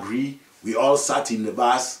leader agreed. We all sat in the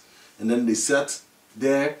bus, and then they sat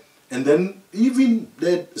there. And then even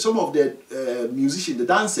some of the musicians, the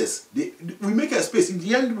dancers, we make a space. In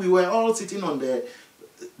the end, we were all sitting on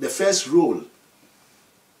the first row.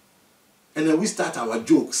 And then we start our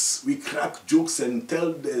jokes. We crack jokes and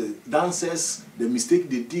tell the dancers the mistake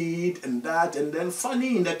they did and that. And then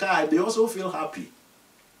funny in the car, they also feel happy.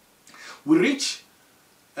 We reach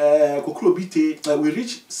Kokrobite, we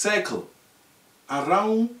reach Circle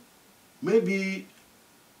around maybe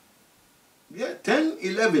 10,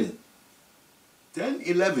 11. 10,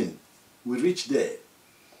 11, we reached there.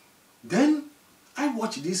 Then I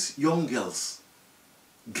watched these young girls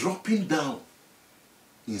dropping down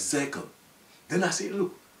in Circle. Then I said,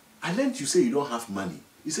 look, I learned you say you don't have money.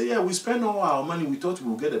 He said, yeah, we spend all our money. We thought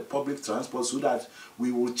we would get a public transport so that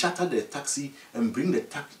we will charter the taxi and bring the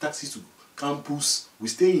taxi to campus. We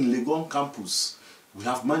stay in Legon campus. We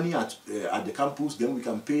have money at the campus, then we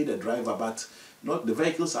can pay the driver, but not the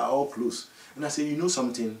vehicles are all closed. And I said, you know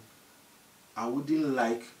something? I wouldn't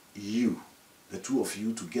like you, the 2 of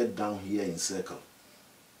you, to get down here in Circle.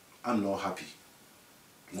 I'm not happy.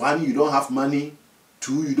 1, you don't have money.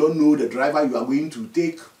 2, you don't know the driver you are going to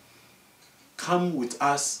take. Come with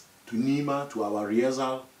us to Nima, to our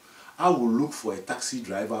rehearsal. I will look for a taxi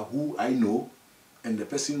driver who I know, and the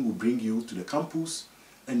person will bring you to the campus,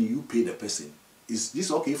 and you pay the person. Is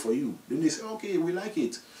this okay for you? Then they say, okay, we like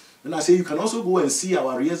it. Then I say, you can also go and see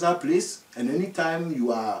our rehearsal place, and anytime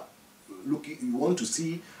you are looking, you want to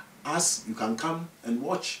see us, you can come and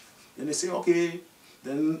watch. Then they say, okay.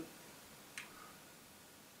 Then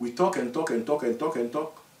we talk and talk and talk and talk and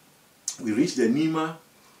talk. We reach the Nima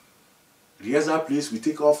rehearsal place. We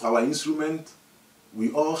take off our instrument.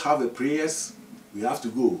 We all have a prayers. We have to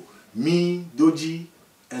go. Me, Doji,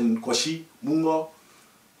 and Koshi, Mungo.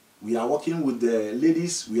 We are working with the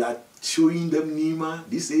ladies. We are showing them Nima.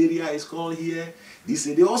 This area is called here.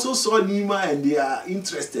 They also saw Nima and they are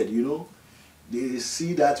interested, you know. They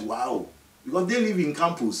see that, wow. Because they live in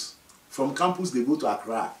campus. From campus, they go to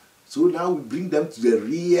Accra. So now we bring them to the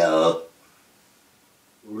real,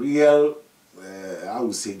 I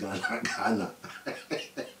would say Ghana.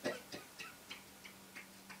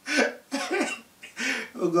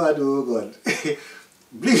 Oh God.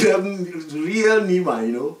 Bring them to real Nima,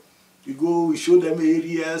 you know. We go, we show them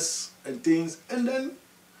areas and things. And then,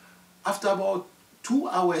 after about 2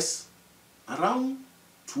 hours, around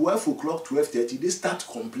 12 o'clock, 12:30, they start to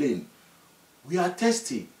complain. We are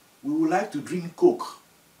thirsty. We would like to drink Coke.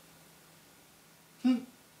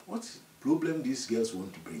 What problem these girls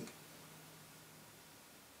want to bring?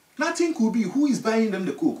 Nothing could be. Who is buying them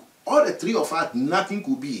the Coke? All the 3 of us, nothing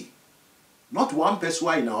could be. Not 1 peso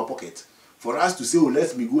in our pocket for us to say, oh,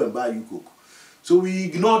 let me go and buy you Coke. So we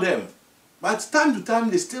ignore them. But time to time,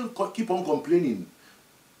 they still keep on complaining.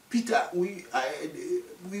 Peter, we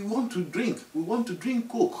want to drink. We want to drink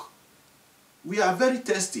Coke. We are very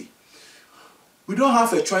thirsty. We don't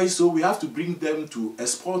have a choice, so we have to bring them to a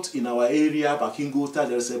spot in our area, Bakingota.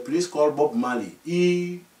 There's a place called Bob Marley.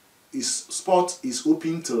 His spot is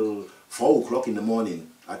open till 4 o'clock in the morning.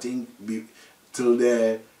 I think till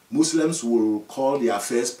the Muslims will call their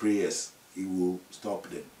first prayers. He will stop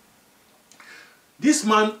them. This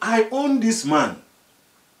man, I own this man.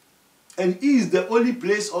 And he is the only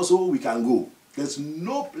place also we can go. There's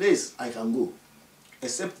no place I can go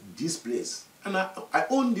except this place. And I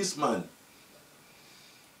own this man.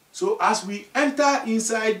 So as we enter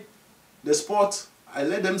inside the spot, I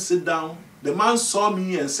let them sit down. The man saw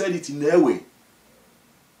me and said it in their way.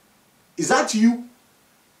 Is that you?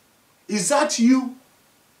 Is that you?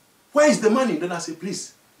 Where is the money? Then I said,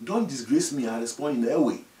 please, don't disgrace me. I respond in their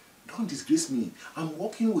way. Don't disgrace me. I'm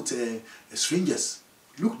working with strangers.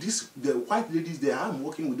 Look, the white ladies there, I'm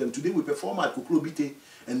working with them. Today we perform at Kokrobite,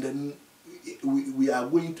 and then we are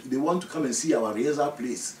going to, they want to come and see our rehearsal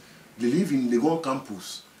place. They live in Legon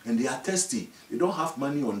campus, and they are thirsty. They don't have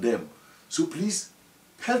money on them. So please,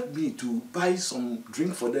 help me to buy some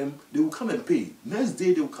drink for them. They will come and pay. Next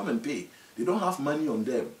day, they will come and pay. They don't have money on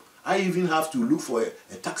them. I even have to look for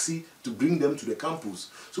a taxi to bring them to the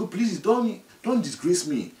campus. So please, don't disgrace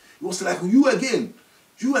me. It was like, you again.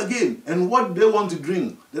 And what they want to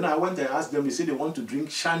drink. Then I went and asked them, they said they want to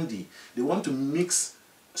drink shandy. They want to mix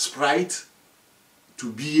Sprite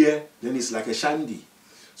to beer, then it's like a shandy.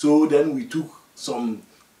 So then we took some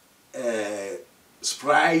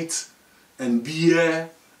Sprite and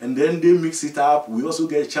beer, and then they mix it up. We also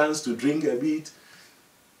get a chance to drink a bit.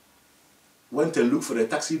 Went and looked for the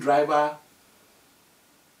taxi driver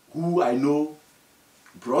who I know,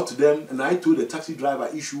 brought them, and I told the taxi driver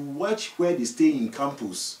he should watch where they stay in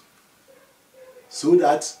campus, so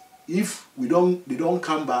that if they don't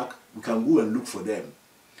come back, we can go and look for them.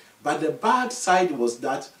 But the bad side was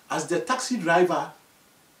that as the taxi driver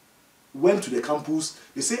went to the campus,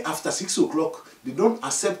 they say after 6 o'clock, they don't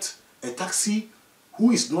accept a taxi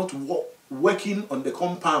who is not working on the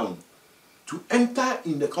compound to enter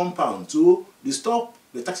in the compound. So they stop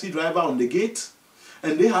the taxi driver on the gate,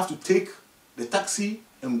 and they have to take the taxi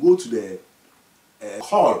and go to the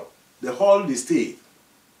hall they stay.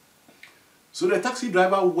 So the taxi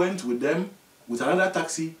driver went with them, with another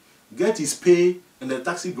taxi, get his pay, and the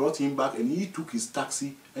taxi brought him back, and he took his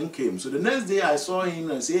taxi and came. So the next day I saw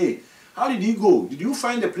him and say, hey, how did he go? Did you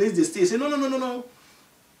find the place they stay? He said, no.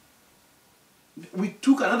 We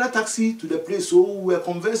took another taxi to the place, so we were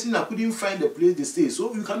conversing, I couldn't find the place they stay.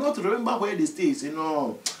 So you cannot remember where they stay. He said,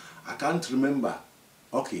 no, I can't remember.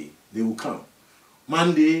 Okay, they will come.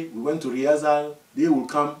 Monday, we went to rehearsal, they will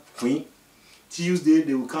come. Tuesday,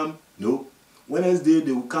 they will come. No. Wednesday,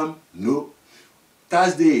 they will come. No.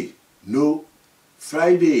 Thursday, no.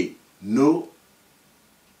 Friday, no.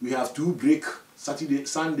 We have 2 break, Saturday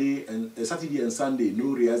and Sunday,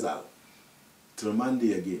 no rehearsal. Till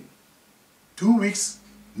Monday again. 2 weeks,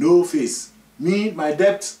 no face. Me, my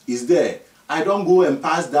debt is there. I don't go and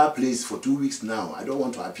pass that place for 2 weeks now. I don't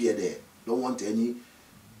want to appear there. Don't want any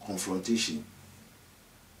confrontation.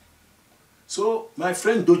 So my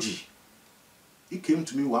friend Doji, he came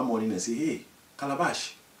to me one morning and said, hey,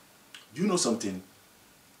 Calabash, do you know something?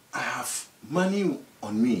 I have money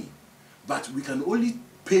on me, but we can only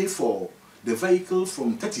pay for the vehicle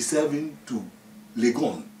from 37 to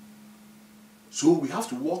Legon. So we have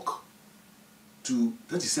to walk to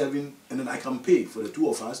 37, and then I can pay for the 2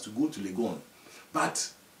 of us to go to Legon.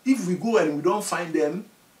 But if we go and we don't find them,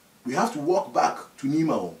 we have to walk back to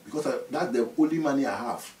Nimao, because that's the only money I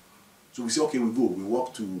have. So we say, okay, we go. We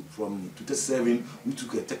walk from 37, we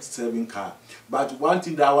took a 37 car. But one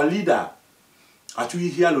thing, that our leader, Atui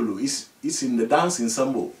Hialolo, is in the dance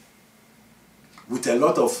ensemble with a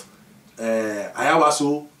lot of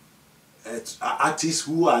Ayawaso artists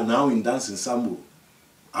who are now in dance ensemble.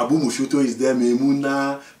 Abu Mushuto is there,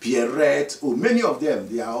 Memuna, Pierrette, many of them,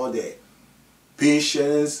 they are all there.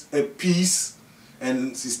 Patience, Peace,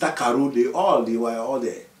 and Sister Caro, they were all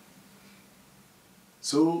there.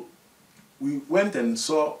 So we went and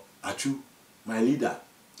saw Achu, my leader.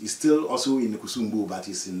 He's still also in the Kusumbu, but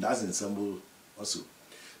he's in that ensemble also.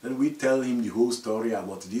 Then we tell him the whole story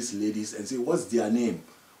about these ladies and say, what's their name?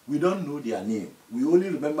 We don't know their name. We only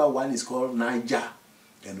remember one is called Niger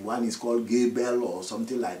and one is called Gabel or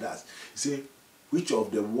something like that. He say, which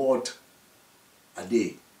of the ward are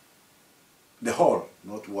they? The hall,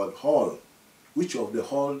 not ward, hall. Which of the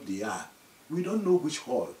hall they are? We don't know which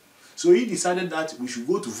hall. So he decided that we should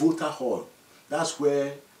go to Volta Hall. That's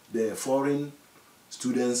where the foreign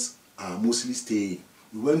students are mostly staying.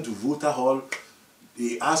 We went to Volta Hall.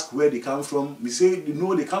 They asked where they come from. We say,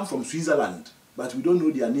 no, they come from Switzerland, but we don't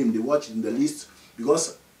know their name. They watch in the list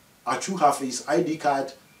because Achu have his ID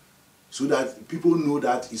card so that people know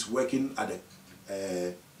that he's working at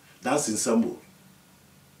the dance ensemble,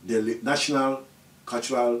 the National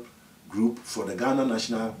Cultural Group for the Ghana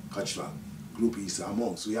National Cultural Group is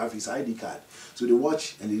among. So we have his ID card. So they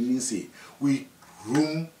watch and they didn't say. We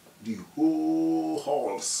room the whole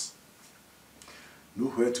halls.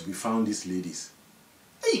 Nowhere to be found these ladies.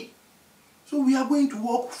 Hey! So we are going to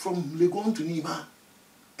walk from Legon to Nima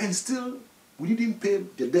and still we didn't pay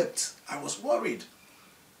the debt. I was worried.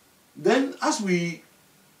 Then as we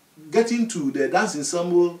get into the dance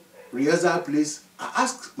ensemble rehearsal place, I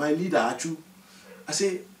asked my leader, Achu, I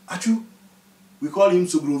say, Achu, we call him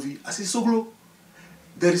Sogrovi. I say, Sogro,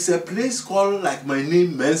 there is a place called like my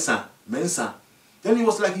name, Mensa. Then he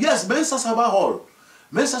was like, yes, Mensa Sabah Hall.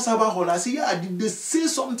 Mensa Sabah Hall. I said, yeah, did they say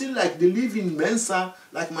something like they live in Mensa,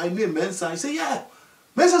 like my name Mensa? He said, yeah,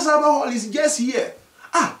 Mensa Sabah Hall is just here.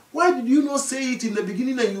 Ah, why did you not say it in the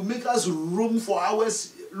beginning and you make us roam for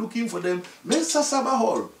hours looking for them? Mensa Sabah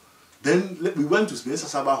Hall. Then we went to Mensa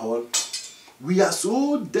Sabah Hall. We are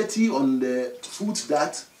so dirty on the foot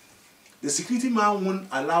that the security man won't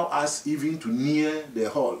allow us even to near the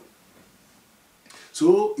hall.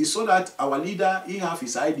 So he saw that our leader, he have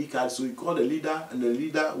his ID card, so he called the leader, and the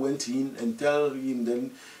leader went in and tell him.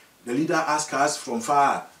 Then the leader asked us from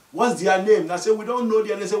far, what's their name? And I said, we don't know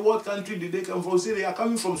their name. They said, what country did they come from? Say they are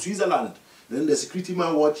coming from Switzerland. Then the security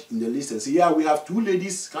man watched in the list and said, yeah, we have 2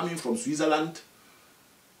 ladies coming from Switzerland,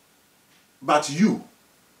 but you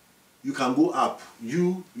can go up.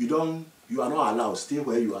 You are not allowed. Stay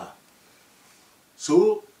where you are.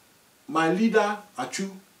 So my leader, Achu,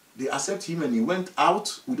 they accept him, and he went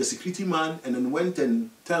out with the security man and then went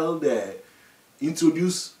and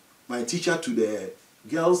introduce my teacher to the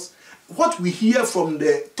girls. What we hear from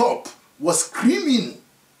the top was screaming,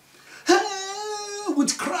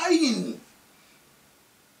 with crying.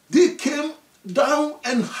 They came down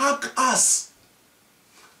and hugged us.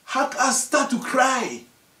 Start to cry.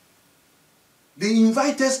 They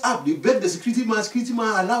invite us up. They begged the security man. Security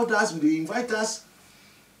man allowed us. They invite us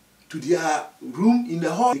to their room in the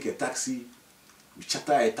hall. Take a taxi. We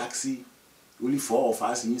charter a taxi. Only 4 of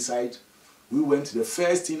us inside. We went. The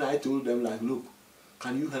first thing I told them, like, look,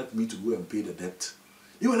 can you help me to go and pay the debt?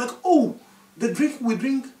 They were like, oh, the drink we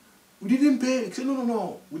drink, we didn't pay. I said,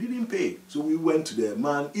 no, we didn't pay. So we went to the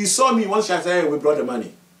man. He saw me once. I said, hey, we brought the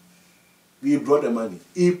money. We brought the money.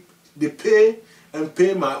 They pay and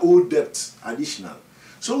pay my old debt additional.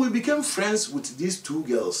 So we became friends with these 2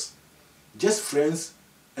 girls. Just friends.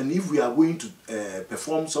 And if we are going to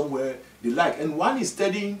perform somewhere, they like. And one is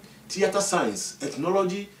studying theater science,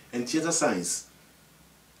 ethnology and theater science.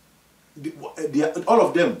 All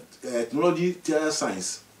of them, ethnology, theater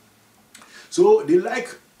science. So they like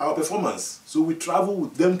our performance. So we travel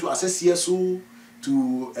with them to Asesieso,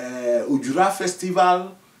 to Ojura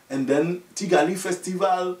Festival, and then Tigali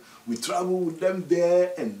Festival. We travel with them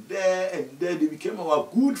there and there and there. They became our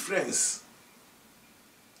good friends.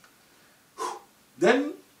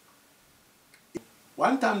 Then,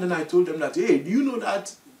 one time then I told them that, hey, do you know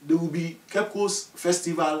that there will be Cape Coast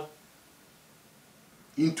Festival?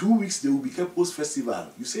 In 2 weeks, there will be Cape Coast Festival.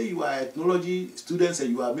 You say you are ethnology students and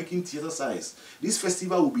you are making theater science. This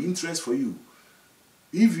festival will be interest for you.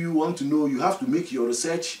 If you want to know, you have to make your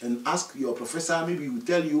research and ask your professor, maybe he will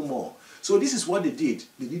tell you more. So this is what they did.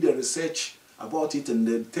 They did a research about it and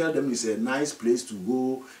then tell them it's a nice place to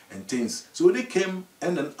go and things. So they came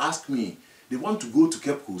and then asked me, they want to go to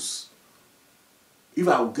Cape Coast. If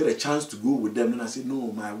I would get a chance to go with them, then I said,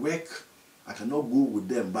 no, my work, I cannot go with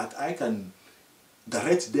them, but I can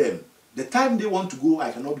direct them. The time they want to go,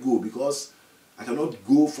 I cannot go because I cannot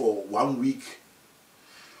go for 1 week.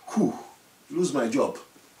 Lose my job.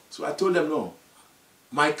 So I told them, no,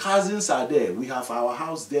 my cousins are there. We have our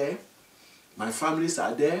house there. My families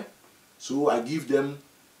are there. So I give them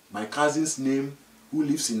my cousin's name who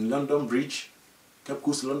lives in London Bridge, Cape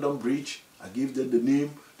Coast London Bridge. I give them the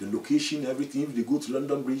name, the location, everything. If they go to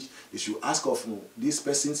London Bridge, they should ask of this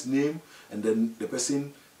person's name, and then the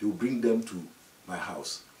person, they will bring them to my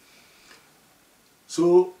house.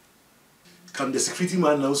 So, the security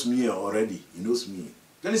man knows me already. He knows me.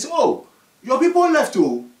 Then he said, oh, your people left,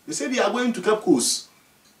 oh. They said they are going to Cape Coast.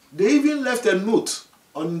 They even left a note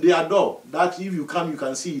on their door that if you come, you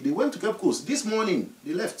can see. They went to Cape Coast. This morning,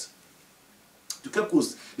 they left to Cape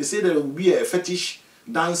Coast. They said there will be a fetish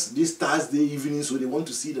dance this Thursday evening, so they want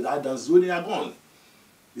to see that dance. So they are gone.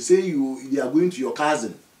 They say they are going to your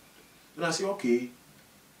cousin. Then I say, okay.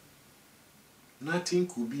 Nothing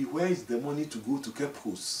could be. Where is the money to go to Cape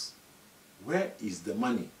Coast? Where is the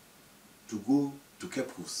money to go to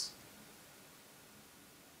Cape Coast?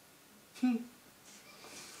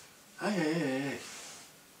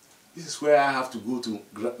 This is where I have to go to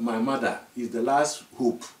my mother. Is the last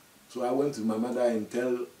hope. So I went to my mother and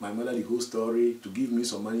tell my mother the whole story to give me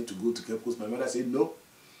some money to go to Cape Coast. My mother said, no,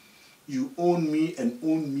 you own me and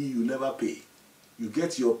own me, you never pay. You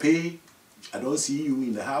get your pay, I don't see you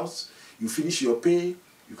in the house. You finish your pay,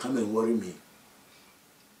 you come and worry me.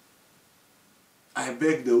 I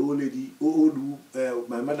begged the old lady,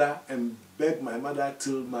 my mother, and begged my mother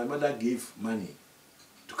till my mother gave money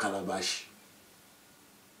to Calabash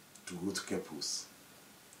to go to Cape Coast.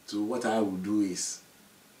 So what I will do is,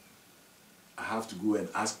 I have to go and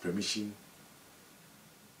ask permission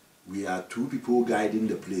we are 2 people guiding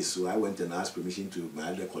the place. So I went and asked permission to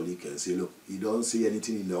my other colleague and say, look, you don't say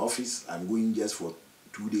anything in the office. I'm going just for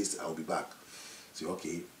 2 days. I'll be back. So,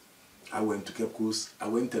 okay. I went to Cape Coast. I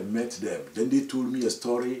went and met them. Then they told me a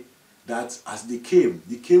story that as they came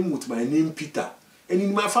with my name Peter. And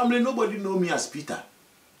in my family, nobody know me as Peter.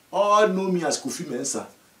 All know me as Kofi Mensah.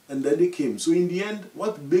 And then they came. So in the end,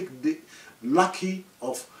 what made the lucky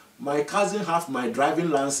of my cousin have my driving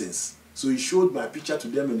license. So he showed my picture to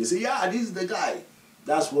them and they say, yeah, this is the guy.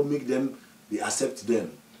 That's what make them, they accept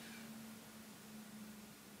them.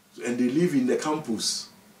 And they live in the campus.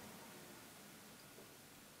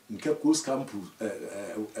 In Cape Coast campus,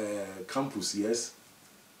 yes.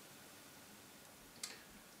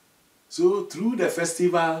 So through the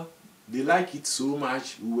festival, they like it so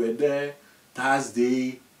much. We were there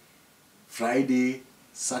Thursday, Friday,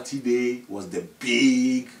 Saturday was the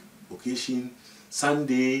big occasion.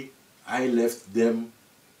 Sunday, I left them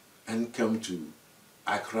and came to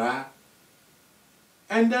Accra.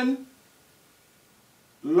 And then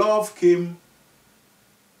love came.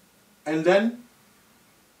 And then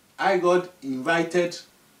I got invited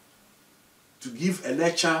to give a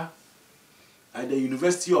lecture at the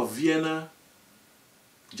University of Vienna,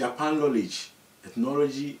 Japan Knowledge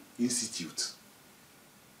Ethnology Institute.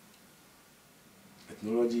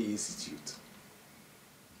 Ethnology Institute.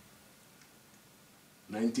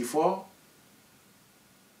 94,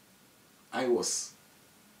 I was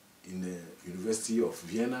in the University of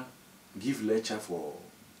Vienna, give lecture for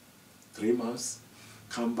 3 months,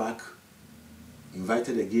 come back,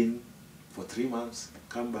 invited again for 3 months,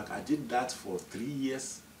 come back. I did that for 3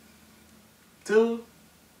 years till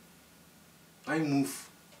I moved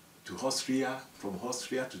to Austria, from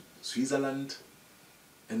Austria to Switzerland,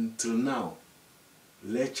 and till now,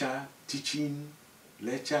 lecture, teaching,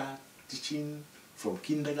 from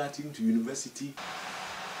kindergarten to university.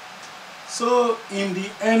 So in the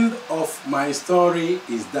end of my story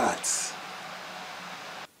is that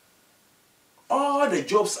all the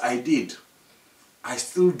jobs I did, I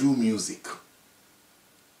still do music.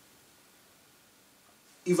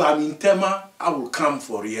 If I'm in Tema, I will come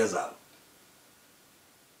for rehearsal.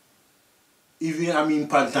 If I'm in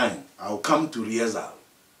Pantine, I'll come to rehearsal.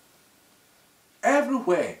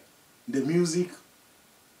 Everywhere, the music,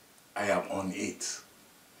 I am on it.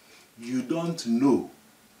 You don't know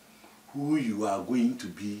who you are going to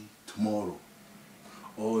be tomorrow,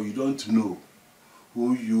 or you don't know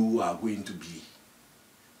who you are going to be.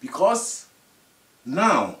 Because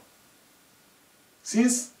now,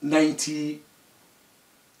 since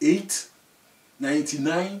 98,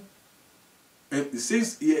 99,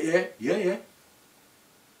 since, if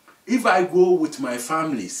I go with my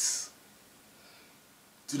families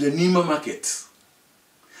to the Nima market,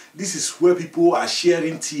 this is where people are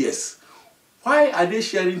sharing tears. Why are they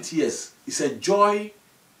sharing tears? It's a joy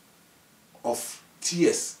of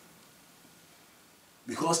tears.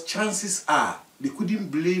 Because chances are, they couldn't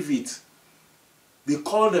believe it. They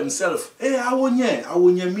call themselves, hey, Awonye.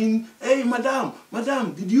 Awonye mean, hey, madam,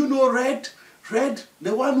 did you know Red? Red,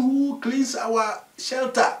 the one who cleans our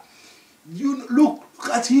shelter. You look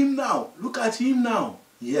at him now. Look at him now.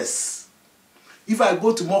 Yes. If I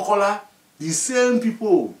go to Mokola, the same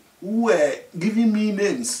people who were giving me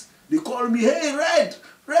names, they call me, hey,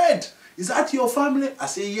 Red, is that your family? I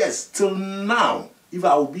say, yes, till now. If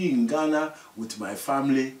I will be in Ghana with my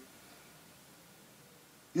family,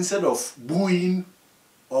 instead of booing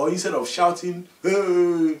or instead of shouting,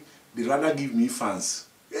 hey, they rather give me fans.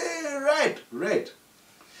 Hey, Red.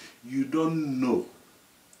 You don't know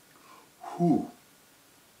who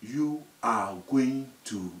you are going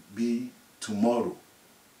to be tomorrow.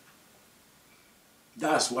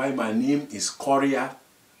 That's why my name is Koria.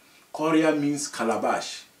 Koria means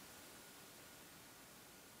calabash.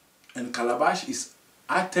 And calabash is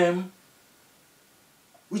a term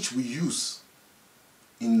which we use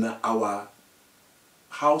in our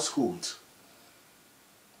household.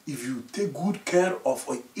 If you take good care of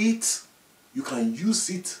it, you can use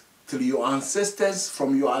it till your ancestors,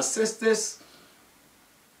 from your ancestors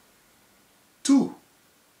to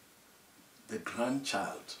the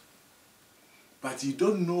grandchild. But you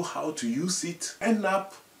don't know how to use it, end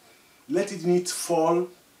up letting it fall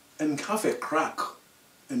and have a crack,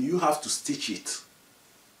 and you have to stitch it.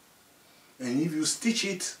 And if you stitch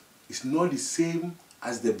it, it's not the same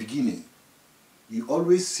as the beginning. You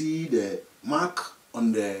always see the mark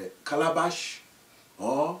on the calabash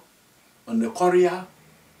or on the Koria,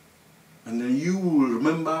 and then you will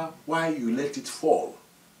remember why you let it fall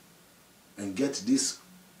and get this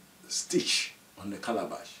stitch on the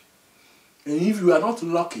calabash. And if you are not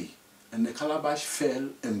lucky and the calabash fell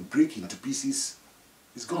and break into pieces,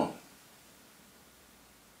 is gone.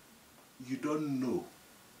 You don't know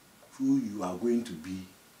who you are going to be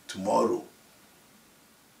tomorrow.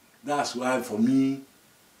 That's why for me,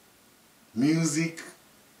 music,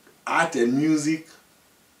 art and music,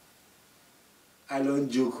 I don't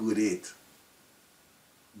joke with it.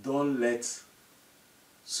 Don't let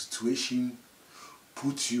situation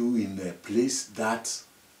put you in a place that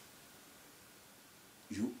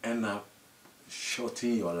you end up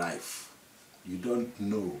shorting your life. You don't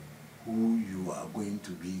know who you are going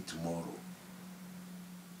to be tomorrow.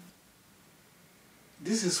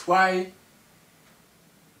 This is why,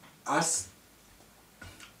 as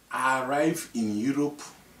I arrived in Europe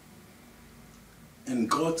and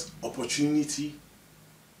got opportunity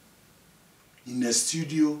in a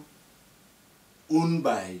studio owned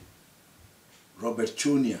by Robert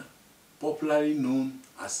Chonia, popularly known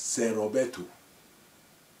as Sir Roberto,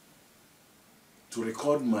 to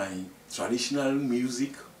record my traditional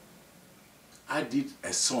music, I did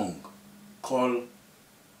a song called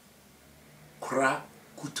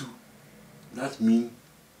KRAKUTU. That means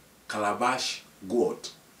Calabash God.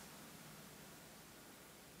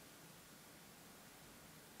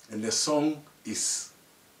 And the song is,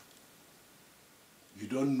 you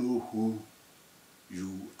don't know who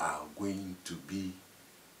you are going to be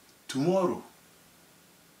tomorrow.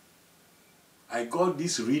 I got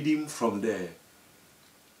this reading from the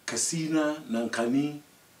Kasina, Nankani,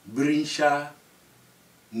 Brinsha,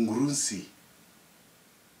 Ngurunsi,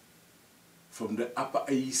 from the Upper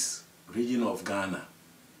East region of Ghana.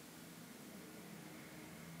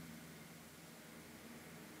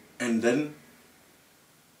 And then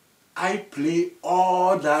I play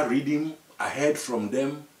all that reading I heard from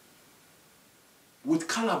them with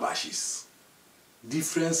calabashes,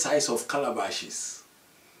 different size of calabashes.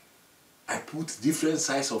 I put different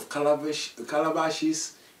size of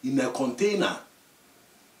calabashes in a container,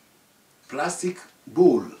 plastic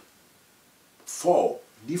bowl, 4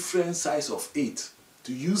 different size of 8,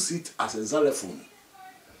 to use it as a xylophone.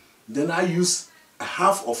 Then I use a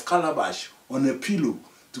half of calabash on a pillow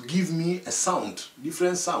to give me a sound,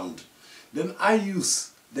 different sound. Then I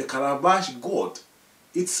use the calabash god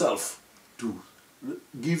itself to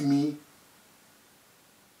give me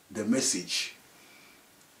the message.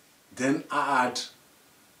 Then I add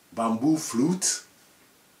bamboo flute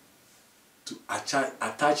to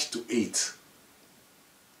attach to it.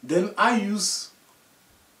 Then I use,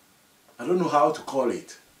 I don't know how to call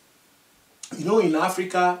it. You know, in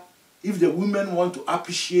Africa, if the women want to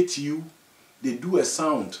appreciate you, they do a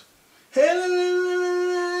sound. Hey!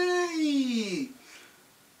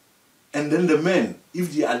 And then the men,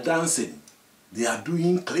 if they are dancing, they are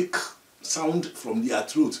doing click sound from their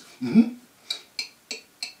throat.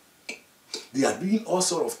 They are doing all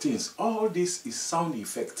sorts of things. All this is sound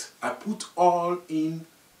effect. I put all in.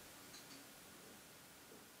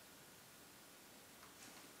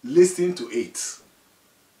 Listen to it.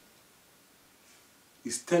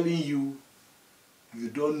 It's telling you, you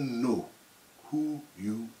don't know who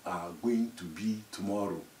you are going to be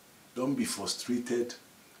tomorrow. Don't be frustrated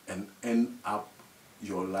and end up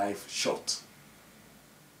your life short.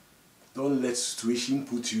 Don't let situation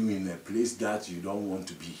put you in a place that you don't want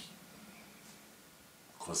to be.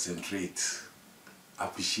 Concentrate.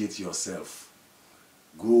 Appreciate yourself.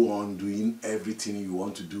 Go on doing everything you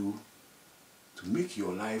want to do to make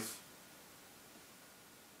your life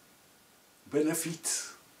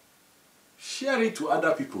benefit. Share it to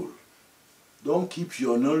other people. Don't keep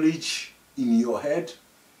your knowledge in your head.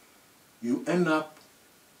 You end up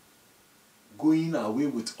going away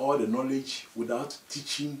with all the knowledge without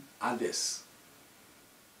teaching others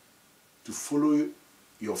to follow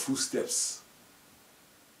your footsteps.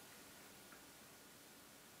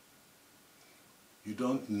 You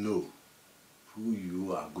don't know who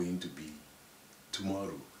you are going to be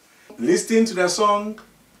tomorrow. Listen to the song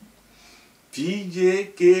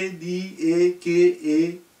PJKDAKA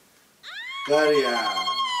Koria.